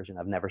UK version.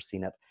 I've never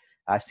seen it.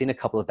 I've seen a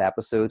couple of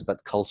episodes,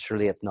 but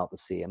culturally it's not the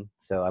same.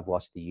 So I've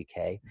watched the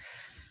UK.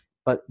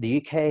 But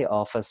the UK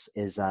Office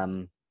is,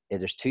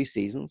 there's 2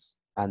 seasons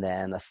and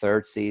then a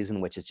third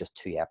season, which is just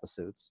 2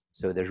 episodes.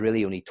 So there's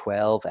really only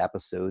 12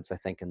 episodes, I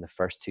think, in the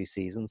first 2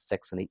 seasons,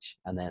 6 in each,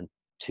 and then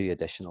 2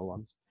 additional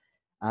ones.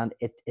 And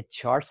it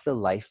charts the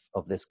life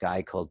of this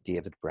guy called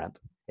David Brent.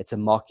 It's a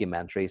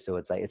mockumentary, so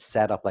it's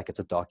set up like it's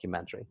a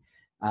documentary.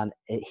 And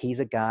he's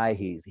a guy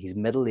he's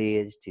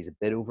middle-aged, he's a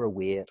bit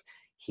overweight,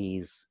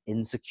 he's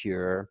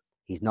insecure,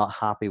 he's not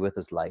happy with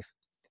his life,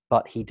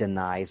 but he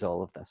denies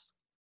all of this.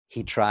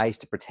 He tries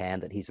to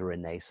pretend that he's a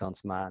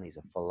Renaissance man, he's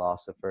a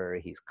philosopher,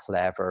 he's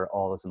clever,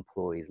 all his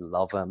employees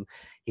love him.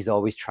 He's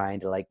always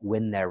trying to like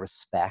win their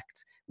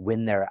respect,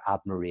 win their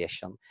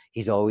admiration.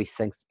 He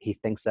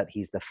thinks that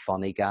he's the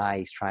funny guy,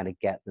 he's trying to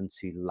get them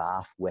to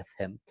laugh with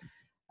him.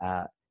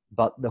 Uh,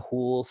 but the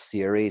whole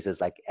series is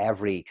like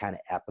every kind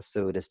of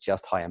episode is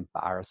just how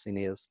embarrassing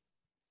he is.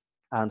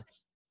 And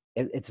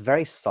it's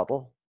very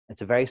subtle.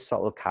 It's a very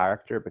subtle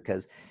character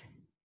because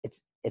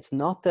it's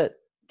not that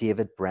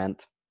David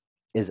Brent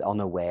is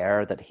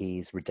unaware that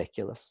he's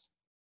ridiculous.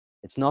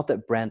 It's not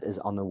that Brent is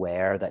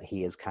unaware that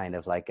he is kind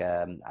of like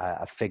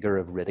a figure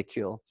of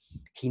ridicule.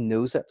 He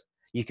knows it.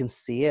 You can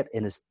see it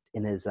in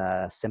his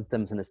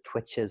symptoms and his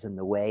twitches and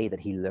the way that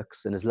he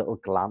looks and his little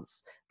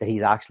glance that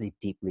he's actually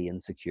deeply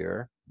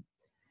insecure.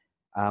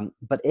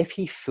 But if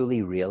he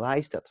fully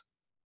realized it,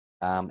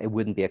 it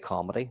wouldn't be a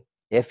comedy.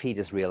 If he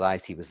just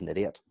realized he was an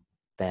idiot,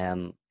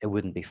 then it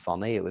wouldn't be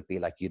funny. It would be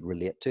like you'd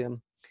relate to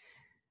him.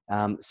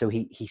 So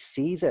he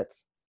sees it.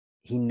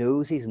 He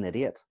knows he's an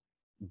idiot,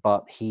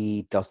 but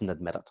he doesn't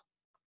admit it.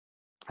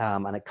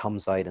 And it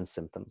comes out in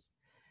symptoms.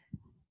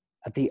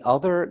 At the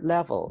other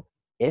level,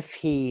 if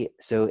he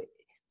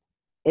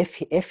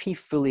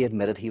fully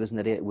admitted he was an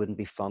idiot, it wouldn't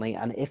be funny.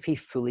 And if he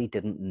fully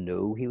didn't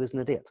know he was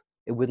an idiot,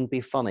 it wouldn't be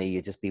funny.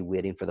 You'd just be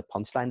waiting for the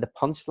punchline. The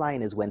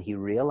punchline is when he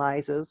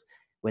realizes,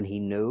 when he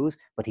knows,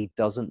 but he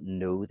doesn't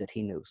know that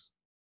he knows.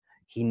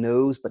 He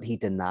knows, but he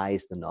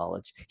denies the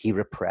knowledge. He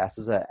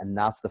represses it. And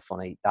that's the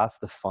funny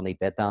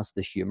bit. That's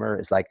the humor.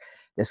 It's like,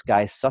 this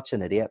guy's such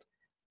an idiot.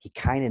 He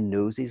kind of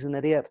knows he's an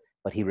idiot,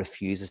 but he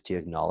refuses to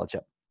acknowledge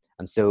it.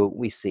 And so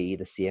we see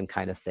the same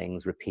kind of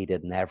things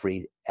repeated in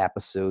every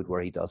episode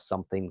where he does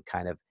something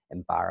kind of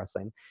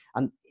embarrassing.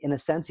 And in a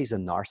sense, he's a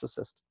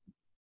narcissist.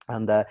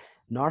 And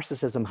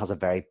narcissism has a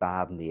very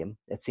bad name.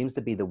 It seems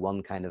to be the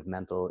one kind of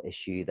mental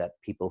issue that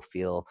people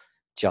feel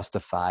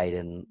justified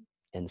in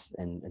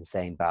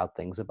saying bad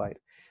things about.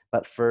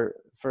 But for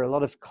a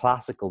lot of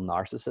classical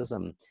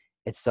narcissism,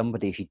 it's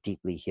somebody who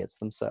deeply hates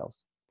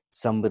themselves,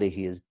 somebody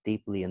who is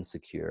deeply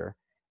insecure,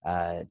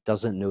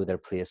 doesn't know their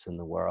place in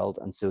the world.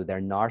 And so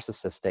they're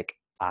narcissistic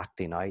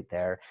acting out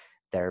there.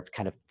 They're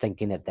kind of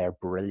thinking that they're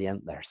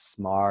brilliant, they're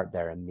smart,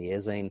 they're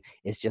amazing.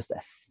 It's just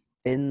a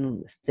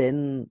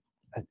thin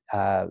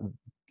uh,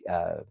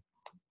 uh,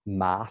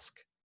 mask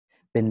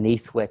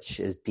beneath which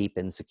is deep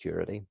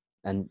insecurity.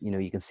 And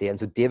you can see it. And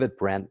so David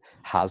Brent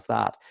has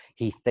that.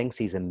 He thinks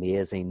he's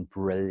amazing,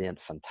 brilliant,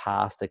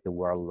 fantastic, the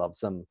world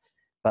loves him,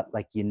 but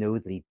that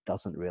he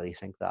doesn't really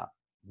think that.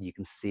 You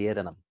can see it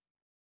in him.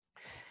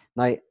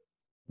 Now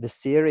the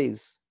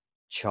series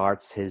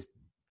charts his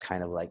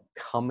kind of like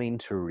coming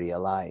to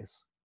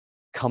realize,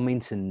 coming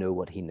to know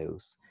what he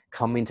knows,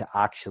 coming to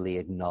actually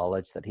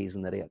acknowledge that he's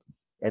an idiot.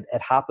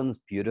 It happens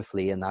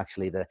beautifully in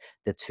actually the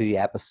two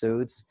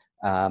episodes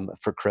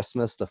for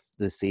Christmas,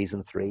 the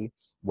season 3,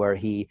 where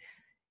it's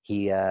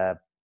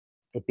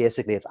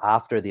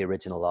after the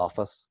original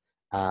Office,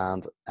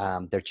 and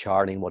they're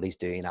charting what he's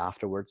doing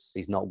afterwards.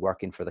 He's not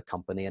working for the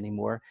company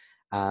anymore,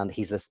 and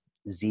he's this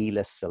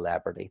Z-list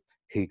celebrity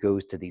who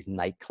goes to these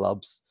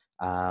nightclubs,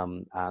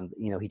 and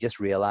he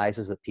just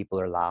realizes that people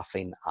are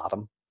laughing at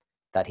him,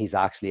 that he's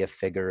actually a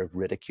figure of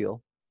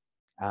ridicule.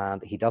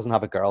 And he doesn't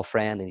have a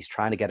girlfriend, and he's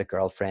trying to get a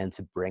girlfriend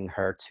to bring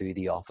her to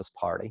the office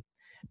party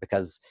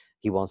because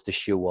he wants to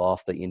show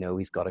off that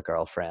he's got a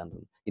girlfriend,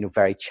 and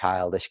very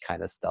childish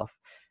kind of stuff.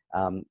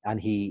 And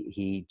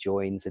he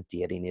joins a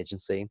dating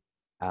agency,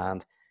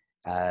 and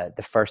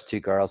the first 2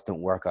 girls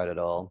don't work out at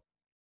all.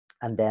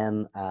 And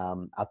then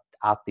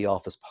at the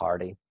office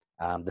party,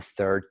 the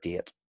 3rd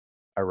date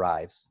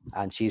arrives,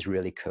 and she's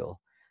really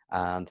cool,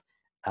 and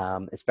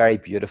it's very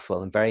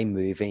beautiful and very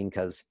moving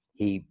because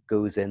he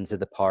goes into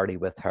the party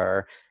with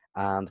her,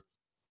 and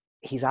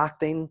he's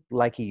acting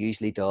like he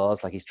usually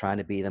does, like he's trying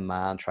to be the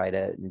man, try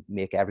to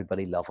make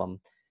everybody love him.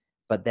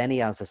 But then he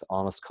has this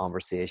honest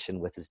conversation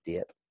with his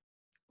date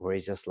where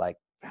he's just like,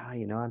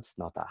 I'm just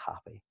not that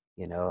happy.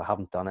 I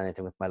haven't done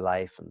anything with my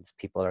life, and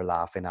people are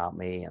laughing at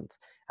me, and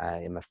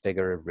I'm a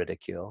figure of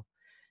ridicule.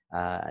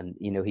 And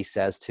he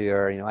says to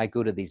her, I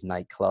go to these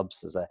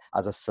nightclubs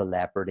as a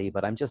celebrity,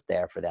 but I'm just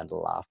there for them to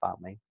laugh at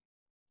me.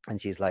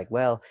 And she's like,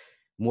 well,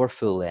 more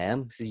fool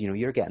them. She says,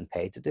 you're getting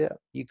paid to do it.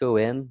 You go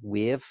in,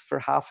 wave for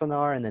half an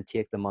hour, and then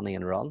take the money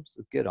and run.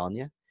 So good on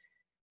you.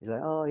 He's like,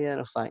 oh yeah,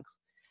 no thanks.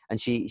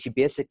 And she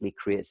basically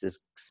creates this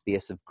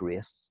space of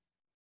grace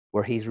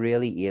where he's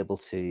really able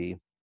to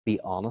be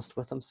honest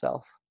with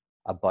himself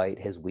about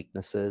his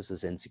weaknesses,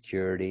 his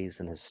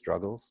insecurities, and his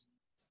struggles.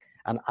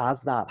 And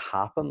as that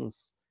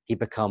happens, he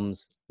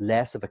becomes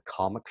less of a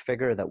comic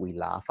figure that we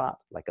laugh at,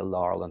 like a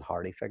Laurel and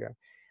Hardy figure.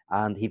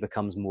 And he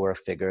becomes more a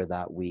figure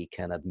that we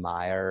can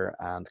admire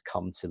and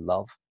come to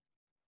love.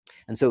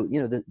 And so,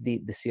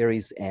 the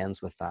series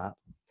ends with that.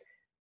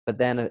 But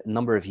then a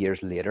number of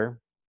years later,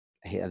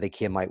 they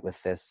came out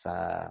with this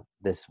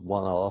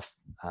one-off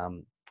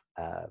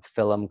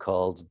film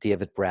called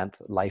David Brent,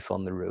 Life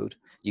on the Road.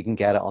 You can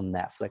get it on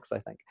Netflix, I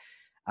think.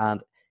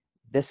 And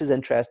this is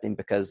interesting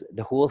because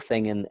the whole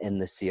thing in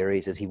the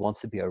series is he wants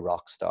to be a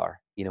rock star.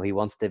 You know, he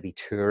wants to be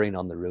touring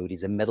on the road.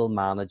 He's a middle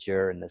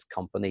manager in this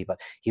company, but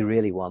he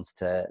really wants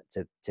to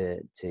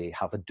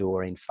have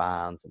adoring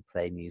fans and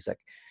play music.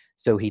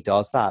 So he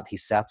does that. He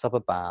sets up a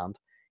band.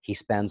 He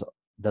spends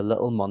the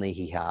little money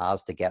he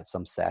has to get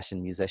some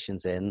session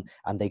musicians in,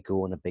 and they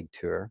go on a big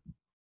tour.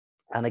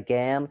 And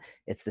again,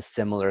 it's the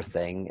similar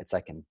thing. It's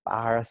like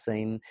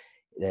embarrassing.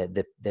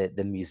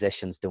 The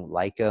musicians don't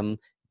like him.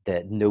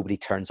 That nobody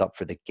turns up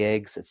for the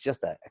gigs. It's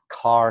just a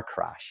car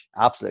crash,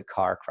 absolute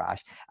car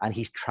crash. And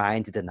he's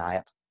trying to deny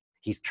it.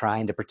 He's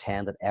trying to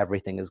pretend that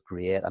everything is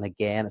great. And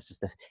again, it's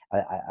just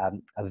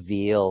a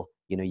veil.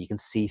 You know, you can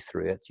see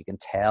through it. You can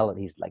tell that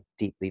he's like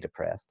deeply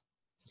depressed.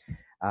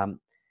 Um,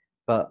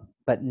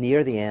 but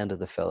near the end of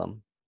the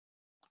film,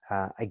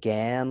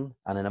 again,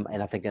 and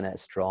I think in a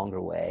stronger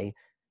way,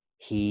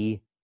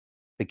 he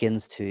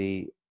begins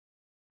to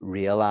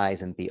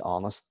realize and be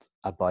honest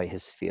about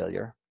his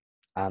failure,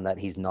 and that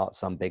he's not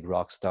some big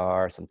rock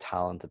star, some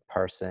talented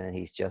person.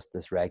 He's just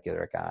this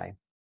regular guy.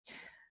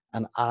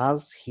 And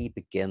as he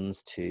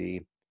begins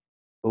to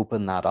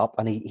open that up,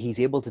 and he's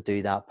able to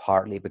do that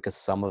partly because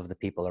some of the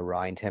people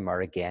around him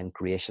are again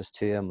gracious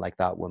to him, like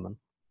that woman.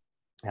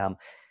 Um,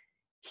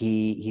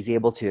 he's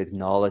able to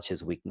acknowledge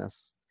his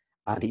weakness,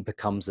 and he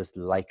becomes this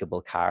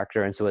likable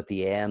character. And so at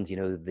the end, you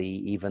know,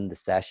 even the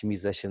session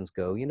musicians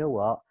go, you know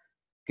what,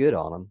 good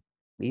on him.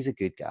 He's a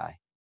good guy.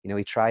 You know,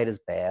 he tried his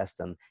best,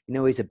 and you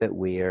know he's a bit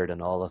weird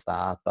and all of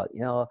that, but you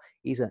know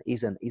he's a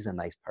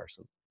nice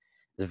person.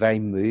 It's a very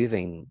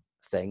moving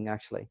thing,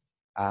 actually.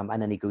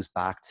 And then he goes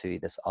back to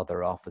this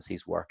other office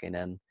he's working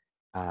in,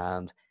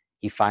 and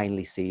he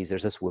finally sees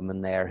there's this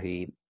woman there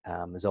who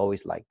has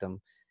always liked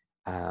him,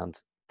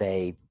 and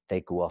they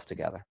go off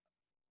together.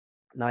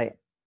 Now,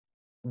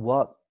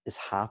 what is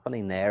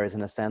happening there is,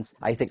 in a sense,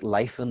 I think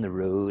Life on the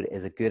Road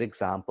is a good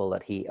example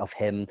that of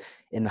him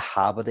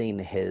inhabiting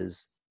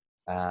his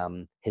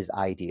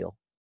ideal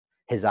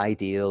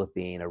of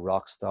being a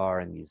rock star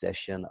and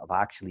musician, of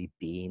actually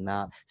being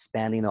that,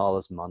 spending all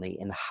his money,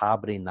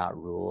 inhabiting that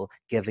role,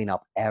 giving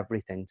up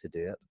everything to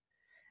do it.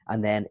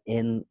 And then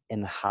in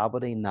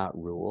inhabiting that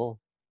role,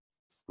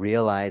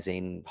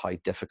 realizing how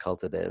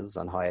difficult it is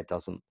and how it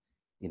doesn't,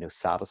 you know,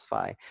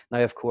 satisfy.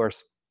 Now, of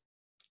course,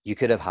 you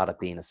could have had it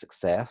being a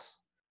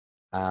success,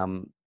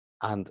 um,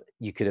 and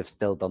you could have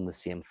still done the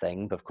same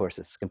thing, but of course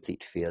it's a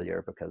complete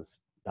failure because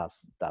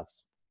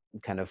that's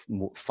kind of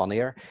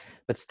funnier.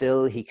 But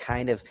still, he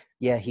kind of,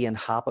 yeah, he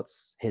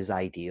inhabits his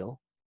ideal.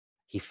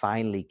 He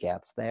finally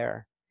gets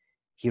there.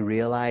 He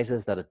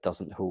realizes that it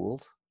doesn't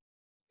hold,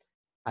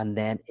 and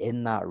then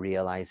in that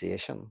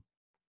realization,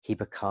 he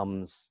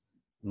becomes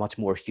much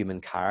more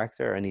human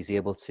character, and he's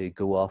able to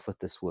go off with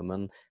this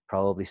woman,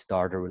 probably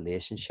start a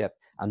relationship,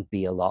 and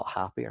be a lot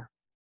happier.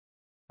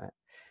 Right?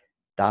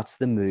 That's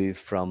the move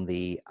from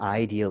the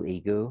ideal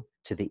ego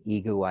to the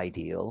ego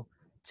ideal,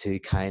 to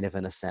kind of,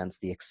 in a sense,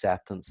 the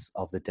acceptance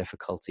of the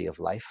difficulty of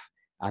life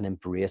and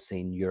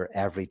embracing your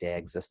everyday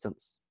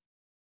existence.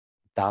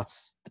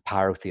 That's the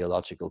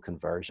parotheological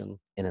conversion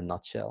in a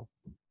nutshell.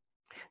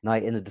 Now,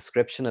 in the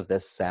description of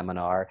this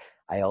seminar,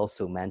 I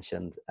also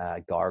mentioned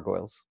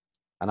gargoyles.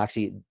 And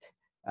actually,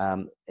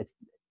 it's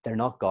they're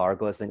not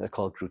gargoyles. I think they're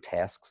called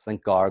grotesques. I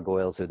think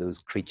gargoyles are those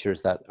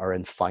creatures that are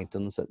in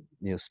fountains that,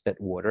 you know, spit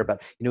water.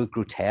 But you know,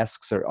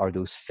 grotesques are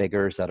those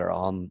figures that are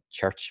on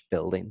church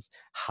buildings,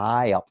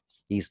 high up.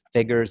 These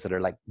figures that are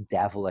like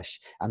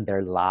devilish, and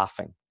they're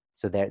laughing.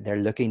 So they're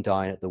looking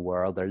down at the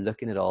world. They're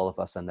looking at all of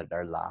us, and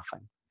they're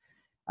laughing.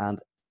 And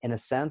in a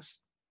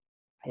sense,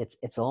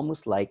 it's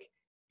almost like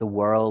the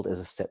world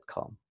is a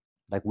sitcom.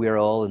 Like we're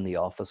all in the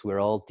office. We're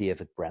all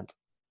David Brent,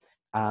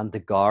 and the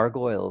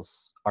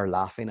gargoyles are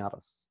laughing at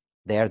us.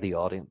 They're the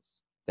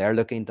audience. They're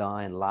looking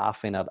down,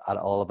 laughing at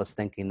all of us,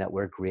 thinking that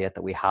we're great,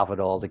 that we have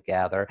it all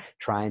together,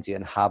 trying to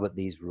inhabit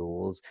these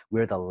roles.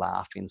 We're the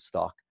laughing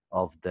stock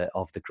of the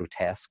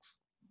grotesques.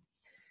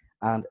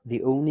 And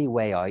the only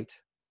way out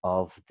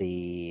of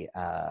the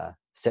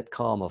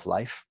sitcom of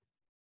life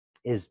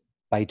is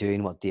by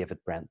doing what David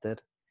Brent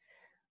did,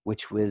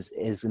 which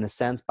is in a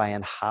sense by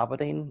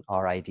inhabiting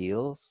our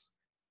ideals,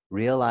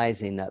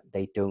 realizing that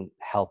they don't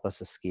help us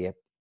escape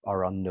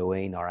our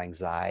unknowing, our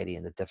anxiety,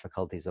 and the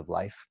difficulties of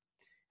life.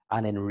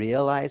 And in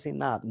realizing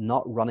that,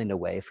 not running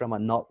away from it,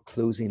 not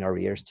closing our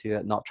ears to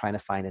it, not trying to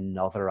find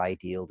another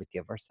ideal to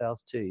give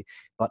ourselves to,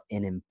 but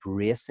in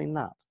embracing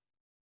that,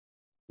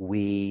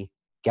 we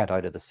get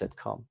out of the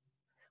sitcom,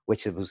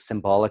 which it was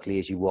symbolically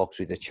as you walk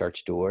through the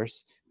church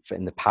doors,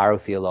 in the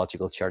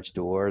parotheological church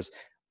doors,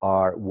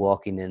 are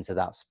walking into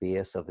that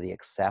space of the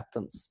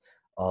acceptance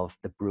of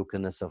the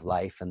brokenness of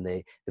life and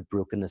the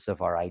brokenness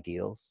of our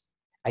ideals,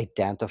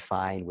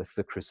 identifying with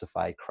the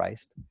crucified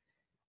Christ.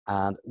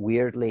 And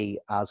weirdly,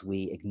 as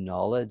we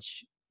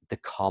acknowledge the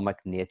comic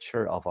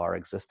nature of our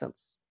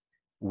existence,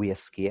 we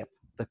escape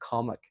the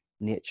comic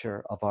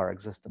nature of our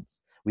existence.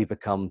 We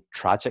become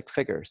tragic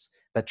figures,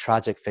 but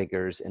tragic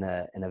figures in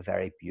a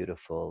very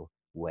beautiful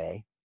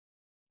way.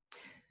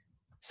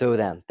 So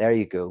then, there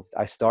you go.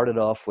 I started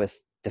off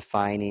with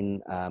defining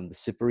the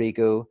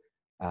superego,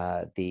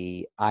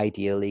 the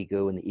ideal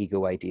ego, and the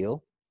ego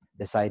ideal.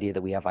 This idea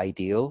that we have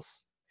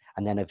ideals,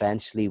 and then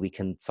eventually we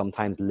can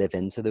sometimes live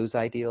into those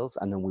ideals,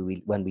 and then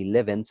when we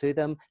live into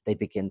them, they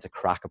begin to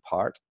crack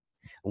apart.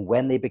 And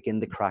when they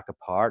begin to crack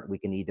apart, we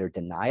can either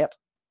deny it,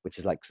 which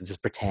is like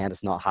just pretend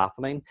it's not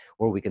happening,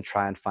 or we can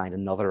try and find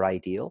another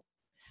ideal.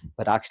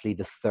 But actually,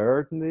 the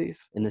third move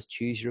in this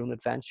choose your own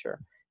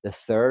adventure, the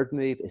third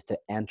move is to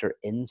enter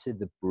into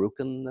the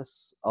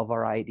brokenness of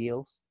our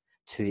ideals,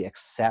 to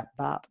accept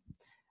that,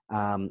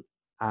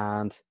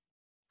 and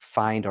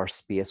find our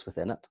space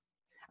within it.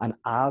 And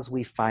as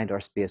we find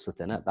our space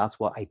within it, that's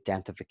what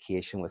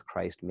identification with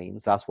Christ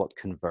means. That's what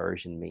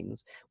conversion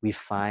means. We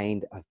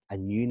find a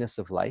newness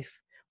of life.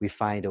 We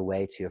find a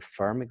way to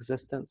affirm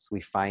existence.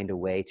 We find a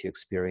way to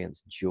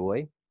experience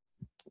joy.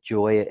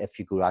 Joy, if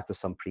you go back to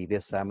some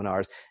previous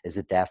seminars, is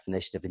the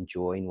definition of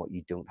enjoying what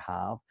you don't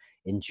have,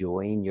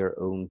 enjoying your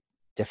own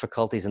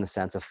difficulties in a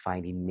sense of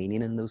finding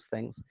meaning in those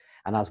things.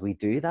 And as we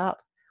do that,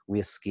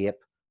 we escape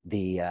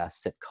the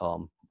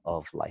sitcom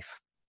of life.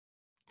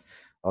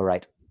 All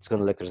right, it's going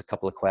to look, there's a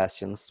couple of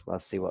questions.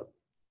 Let's see what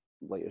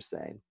you're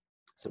saying.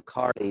 So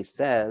Carly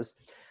says,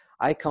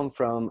 I come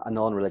from a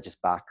non-religious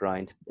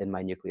background in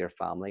my nuclear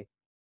family,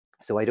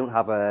 so I don't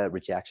have a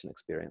rejection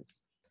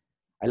experience.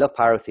 I love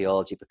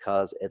pyrotheology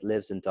because it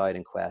lives in doubt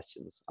and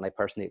questions, and I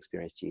personally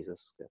experienced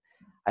Jesus.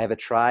 I have a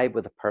tribe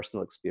with a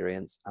personal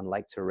experience and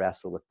like to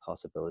wrestle with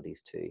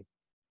possibilities too.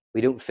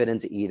 We don't fit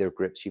into either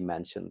groups you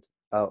mentioned.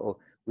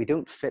 We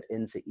don't fit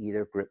into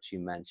either groups you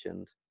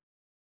mentioned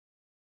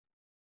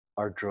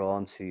are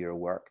drawn to your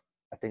work.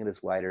 I think it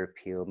is wider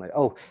appeal.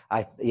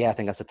 I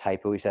think that's a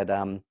typo. He said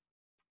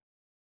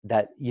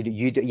that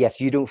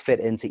yes, you don't fit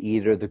into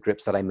either of the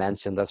groups that I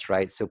mentioned. That's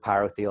right. So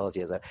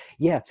pyrotheology is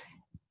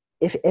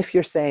if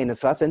you're saying,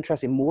 so that's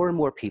interesting, more and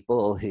more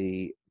people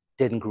who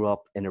didn't grow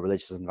up in a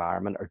religious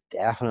environment are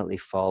definitely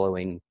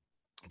following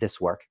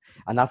this work.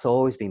 And that's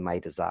always been my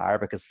desire,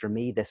 because for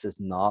me, this is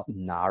not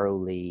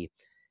narrowly,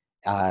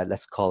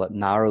 let's call it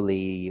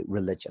narrowly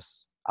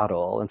religious at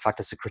all. In fact,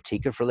 it's a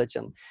critique of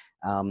religion.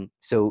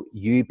 So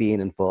you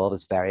being involved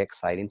is very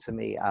exciting to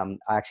me.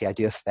 I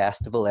do a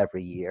festival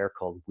every year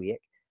called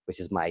Wake, which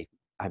is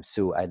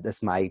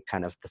that's my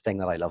kind of the thing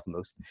that I love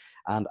most.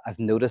 And I've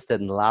noticed that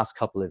in the last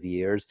couple of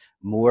years,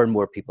 more and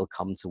more people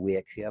come to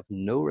Wake who have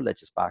no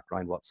religious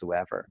background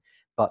whatsoever,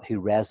 but who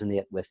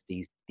resonate with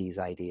these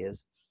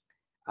ideas.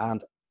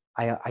 And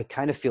I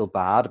kind of feel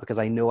bad, because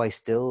I know I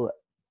still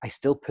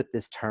put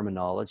this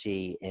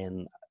terminology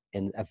in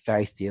a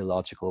very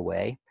theological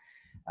way.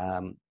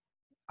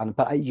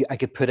 But I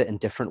could put it in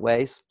different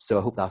ways. So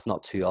I hope that's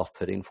not too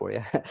off-putting for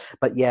you.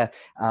 But yeah,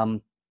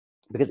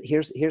 because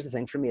here's the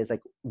thing for me is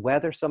like,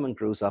 whether someone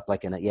grows up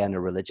like in a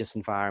religious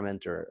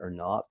environment or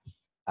not,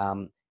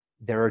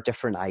 there are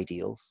different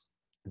ideals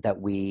that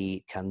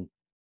we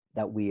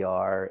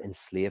are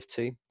enslaved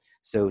to.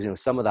 So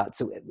some of that.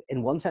 So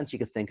in one sense, you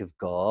could think of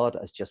God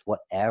as just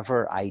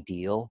whatever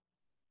ideal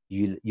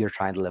you're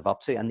trying to live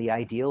up to, and the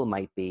ideal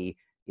might be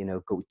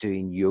go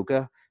doing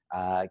yoga,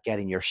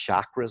 getting your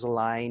chakras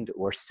aligned,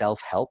 or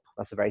self-help.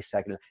 That's a very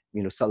secular.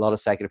 So a lot of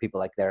secular people,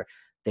 like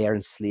they are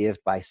enslaved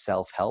by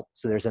self-help.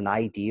 So there's an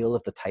ideal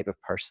of the type of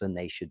person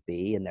they should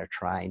be, and they're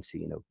trying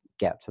to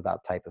get to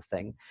that type of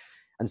thing.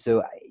 And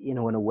so in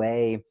a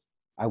way,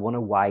 I want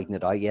to widen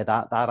it out. Yeah,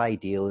 that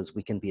ideal is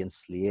we can be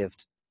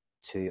enslaved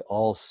to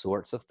all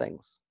sorts of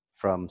things,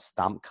 from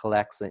stamp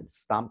collecting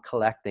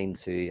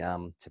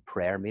to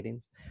prayer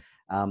meetings.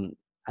 And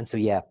so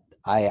yeah,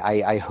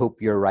 I hope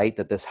you're right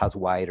that this has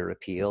wider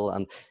appeal,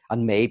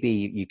 and maybe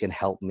you can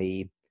help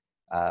me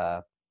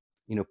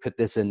put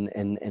this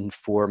in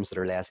forms that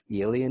are less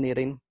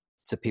alienating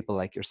to people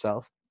like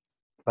yourself.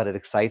 But it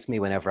excites me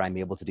whenever I'm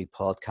able to do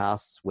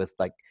podcasts with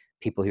like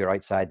people who are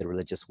outside the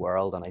religious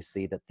world, and I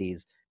see that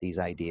these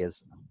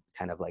ideas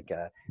kind of like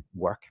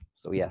work.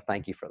 So yeah,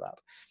 thank you for that.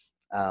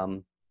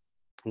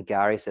 And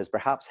Gary says,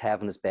 perhaps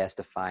heaven is best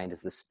defined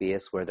as the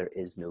space where there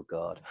is no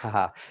God.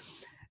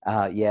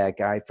 Yeah,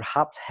 Gary,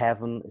 perhaps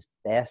heaven is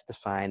best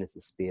defined as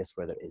the space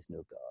where there is no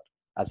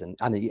God, as in,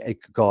 and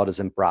God is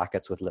in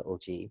brackets with little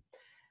g.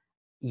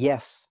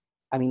 Yes.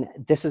 I mean,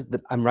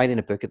 I'm writing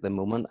a book at the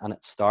moment, and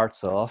it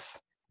starts off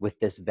with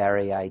this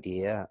very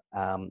idea,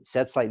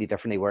 said slightly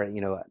differently, where,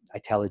 I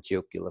tell a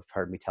joke, you'll have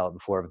heard me tell it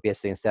before, but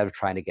basically instead of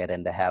trying to get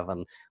into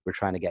heaven, we're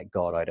trying to get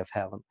God out of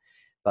heaven.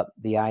 But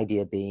the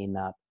idea being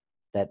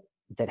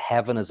that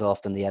heaven is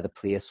often the other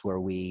place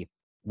where we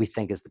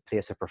think is the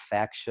place of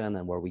perfection,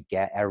 and where we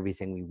get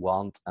everything we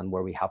want, and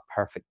where we have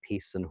perfect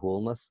peace and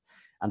wholeness.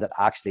 And that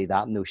actually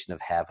that notion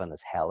of heaven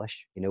is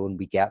hellish. When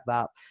we get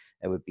that,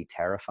 it would be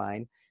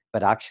terrifying.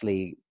 But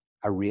actually,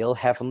 a real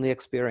heavenly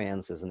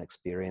experience is an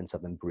experience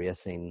of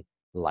embracing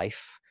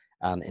life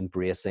and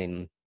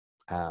embracing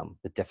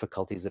the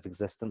difficulties of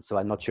existence. So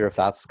I'm not sure if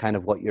that's kind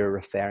of what you're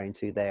referring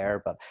to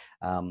there, but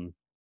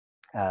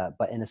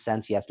But in a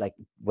sense, yes, like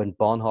when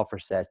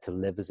Bonhoeffer says to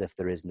live as if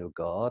there is no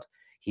God,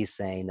 he's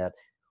saying that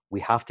we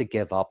have to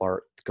give up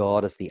our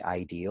God as the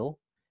ideal.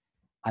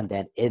 And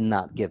then in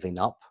that giving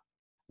up,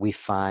 we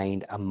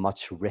find a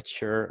much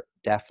richer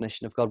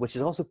definition of God, which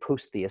is also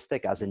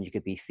post-theistic, as in you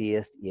could be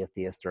theist,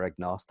 atheist, or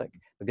agnostic,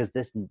 because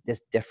this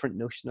different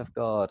notion of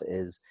God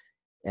is,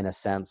 in a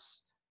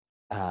sense,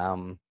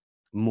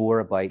 more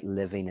about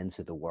living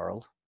into the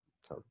world.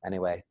 So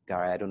anyway,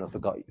 Gary, I don't know if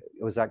it got,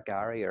 was that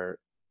Gary or,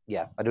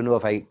 yeah, I don't know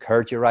if I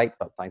heard you right,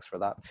 but thanks for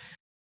that.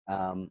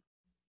 Um,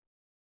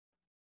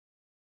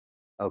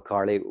 oh,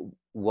 Carly,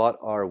 what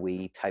are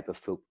we type of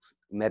folks?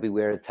 Maybe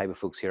we're the type of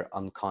folks here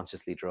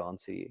unconsciously drawn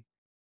to you.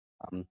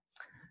 Um,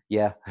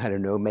 yeah, I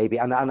don't know, maybe,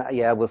 and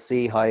yeah, we'll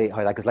see how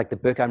that, because like the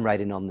book I'm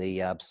writing on the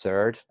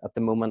absurd at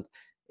the moment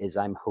is,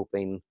 I'm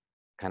hoping,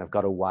 kind of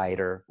got a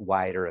wider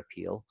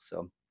appeal.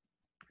 So,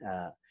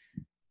 uh,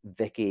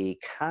 Vicky,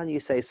 can you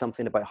say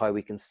something about how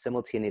we can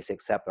simultaneously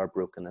accept our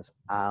brokenness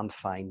and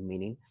find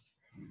meaning?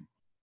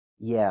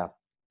 Yeah.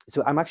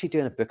 So I'm actually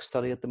doing a book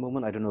study at the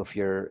moment. I don't know if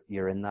you're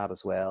in that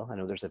as well. I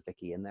know there's a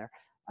Vicky in there.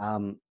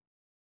 Um,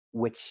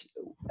 which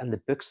and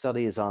the book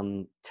study is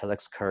on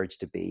Tillich's Courage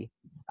to Be,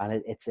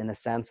 and it's in a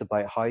sense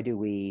about how do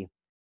we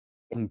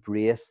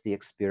embrace the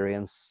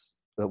experience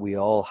that we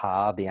all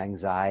have, the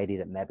anxiety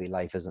that maybe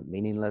life isn't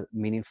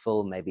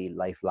meaningful, maybe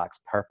life lacks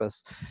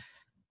purpose.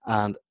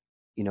 And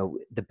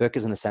the book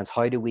is, in a sense,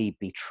 how do we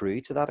be true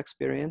to that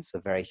experience,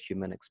 a very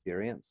human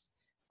experience,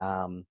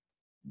 um,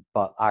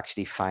 but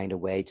actually find a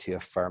way to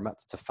affirm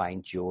it, to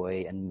find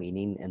joy and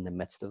meaning in the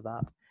midst of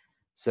that.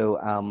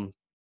 So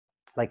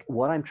like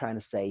what I'm trying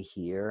to say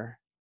here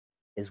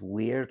is,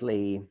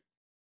 weirdly,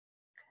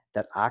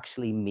 that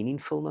actually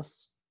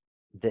meaningfulness,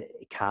 that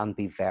can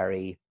be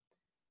very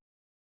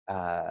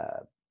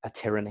a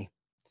tyranny.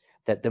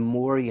 That the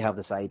more you have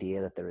this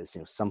idea that there is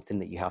something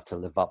that you have to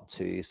live up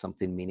to,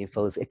 something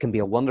meaningful, it can be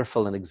a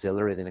wonderful and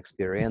exhilarating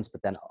experience,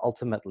 but then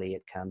ultimately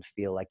it can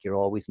feel like you're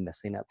always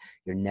missing it.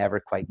 You're never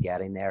quite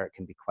getting there. It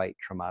can be quite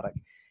traumatic.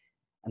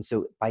 And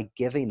so by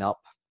giving up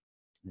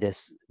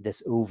this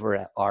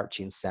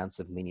overarching sense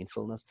of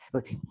meaningfulness,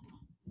 but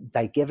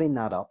by giving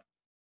that up,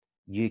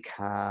 you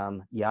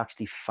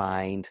actually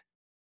find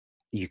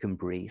you can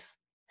breathe.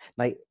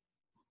 Now,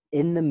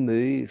 in the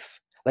move,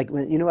 like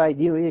when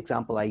the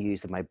example I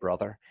used of my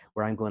brother,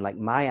 where I'm going like,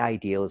 my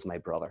ideal is my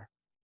brother.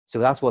 So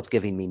that's what's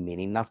giving me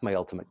meaning. That's my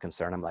ultimate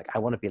concern. I'm like, I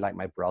want to be like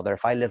my brother.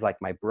 If I live like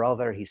my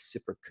brother, he's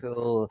super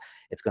cool.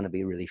 It's going to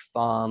be really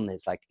fun.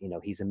 It's like,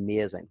 he's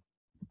amazing.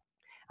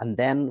 And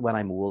then when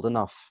I'm old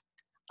enough,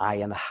 I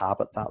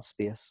inhabit that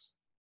space.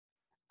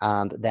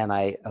 And then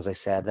as I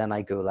said, then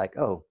I go like,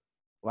 oh,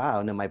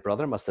 wow, no, my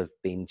brother must have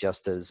been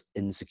just as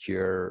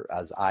insecure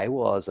as I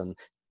was and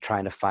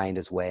trying to find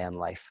his way in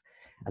life.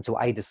 And so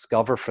I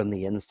discover from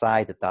the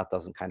inside that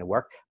doesn't kind of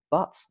work.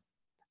 But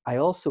I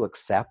also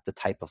accept the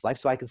type of life.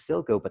 So I can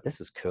still go, but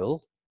this is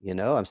cool.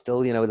 I'm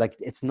still, like,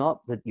 it's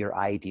not that your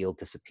ideal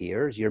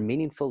disappears. Your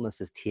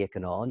meaningfulness is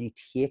taken on. You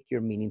take your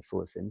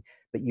meaningfulness in,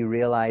 but you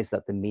realize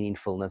that the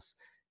meaningfulness,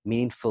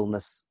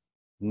 meaningfulness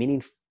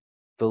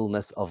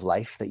of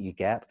life that you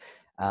get,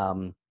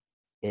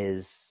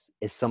 is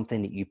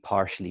something that you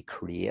partially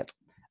create,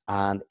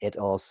 and it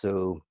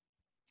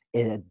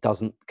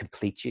doesn't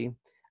complete you,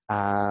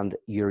 and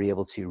you're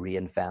able to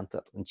reinvent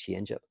it and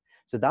change it.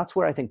 So that's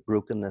where I think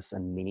brokenness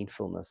and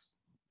meaningfulness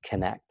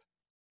connect.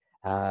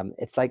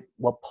 It's like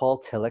what Paul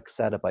Tillich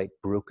said about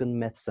broken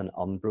myths and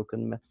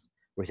unbroken myths,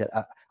 where he said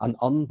an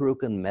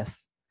unbroken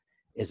myth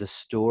is a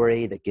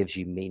story that gives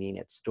you meaning.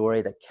 It's a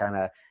story that kind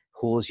of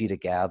holds you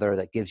together,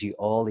 that gives you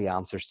all the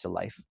answers to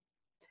life.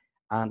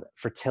 And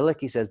for Tillich,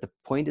 he says the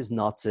point is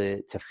not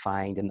to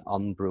find an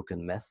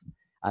unbroken myth,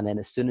 and then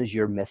as soon as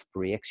your myth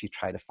breaks, you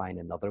try to find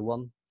another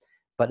one,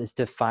 but it's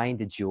to find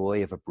the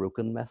joy of a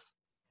broken myth.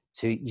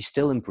 You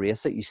still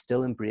embrace it, you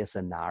still embrace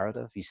a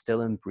narrative, you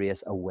still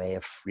embrace a way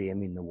of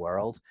framing the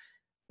world,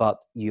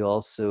 but you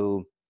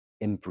also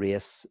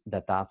embrace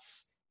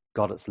that's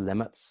got its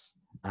limits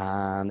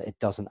and it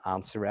doesn't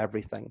answer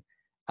everything.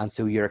 And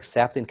so you're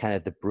accepting kind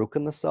of the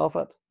brokenness of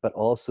it, but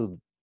also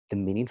the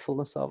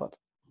meaningfulness of it.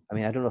 I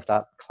mean, I don't know if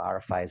that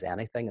clarifies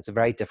anything. It's a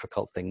very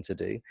difficult thing to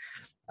do.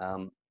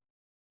 Um,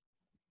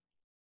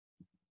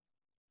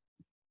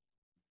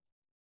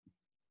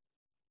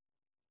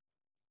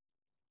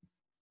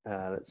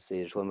 let's see,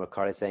 there's one more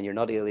card saying you're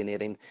not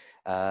alienating.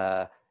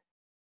 Uh,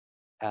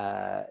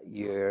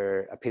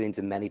 you're appealing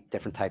to many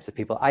different types of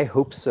people. I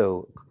hope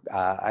so.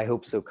 I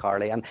hope so,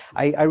 Carly. And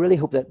I really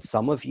hope that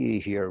some of you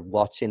here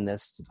watching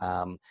this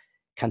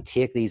can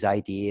take these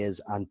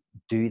ideas and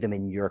do them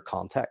in your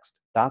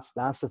context. That's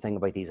the thing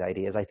about these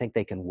ideas. I think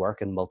they can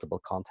work in multiple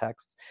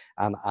contexts.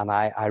 And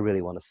I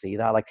really want to see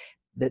that. Like,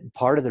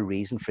 part of the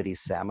reason for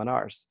these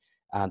seminars,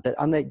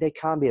 and they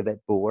can be a bit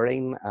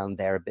boring, and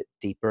they're a bit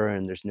deeper,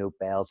 and there's no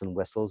bells and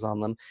whistles on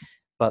them.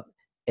 But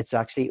it's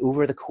actually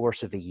over the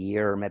course of a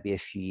year or maybe a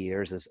few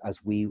years, as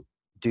we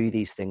do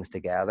these things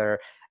together,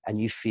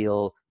 and you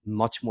feel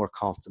much more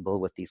comfortable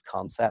with these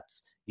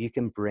concepts, you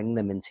can bring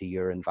them into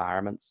your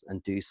environments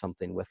and do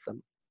something with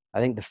them. I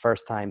think the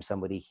first time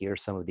somebody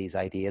hears some of these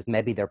ideas,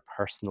 maybe they're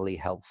personally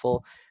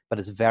helpful, but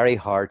it's very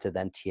hard to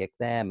then take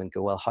them and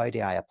go, well, how do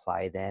I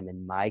apply them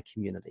in my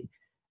community,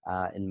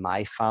 in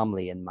my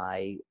family, in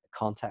my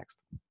context?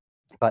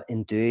 But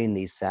in doing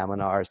these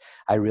seminars,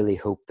 I really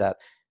hope that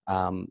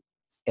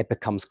it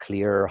becomes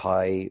clear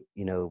how,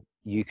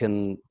 you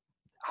can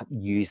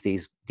use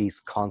these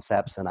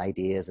concepts and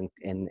ideas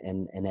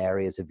in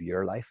areas of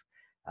your life,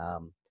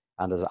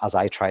 and as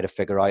I try to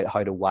figure out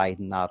how to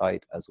widen that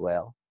out as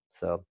well.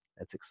 So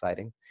it's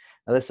exciting.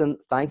 Now listen,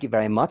 thank you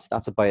very much.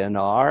 That's about an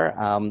hour.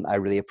 I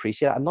really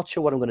appreciate it. I'm not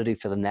sure what I'm going to do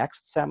for the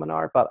next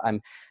seminar, but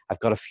I've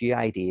got a few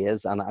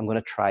ideas, and I'm going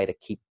to try to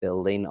keep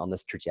building on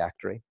this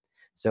trajectory.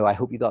 So I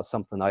hope you got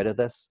something out of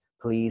this.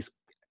 Please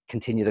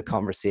continue the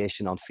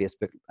conversation on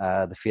Facebook,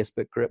 the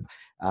Facebook group,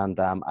 and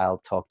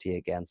I'll talk to you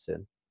again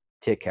soon.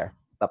 Take care.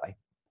 Bye-bye.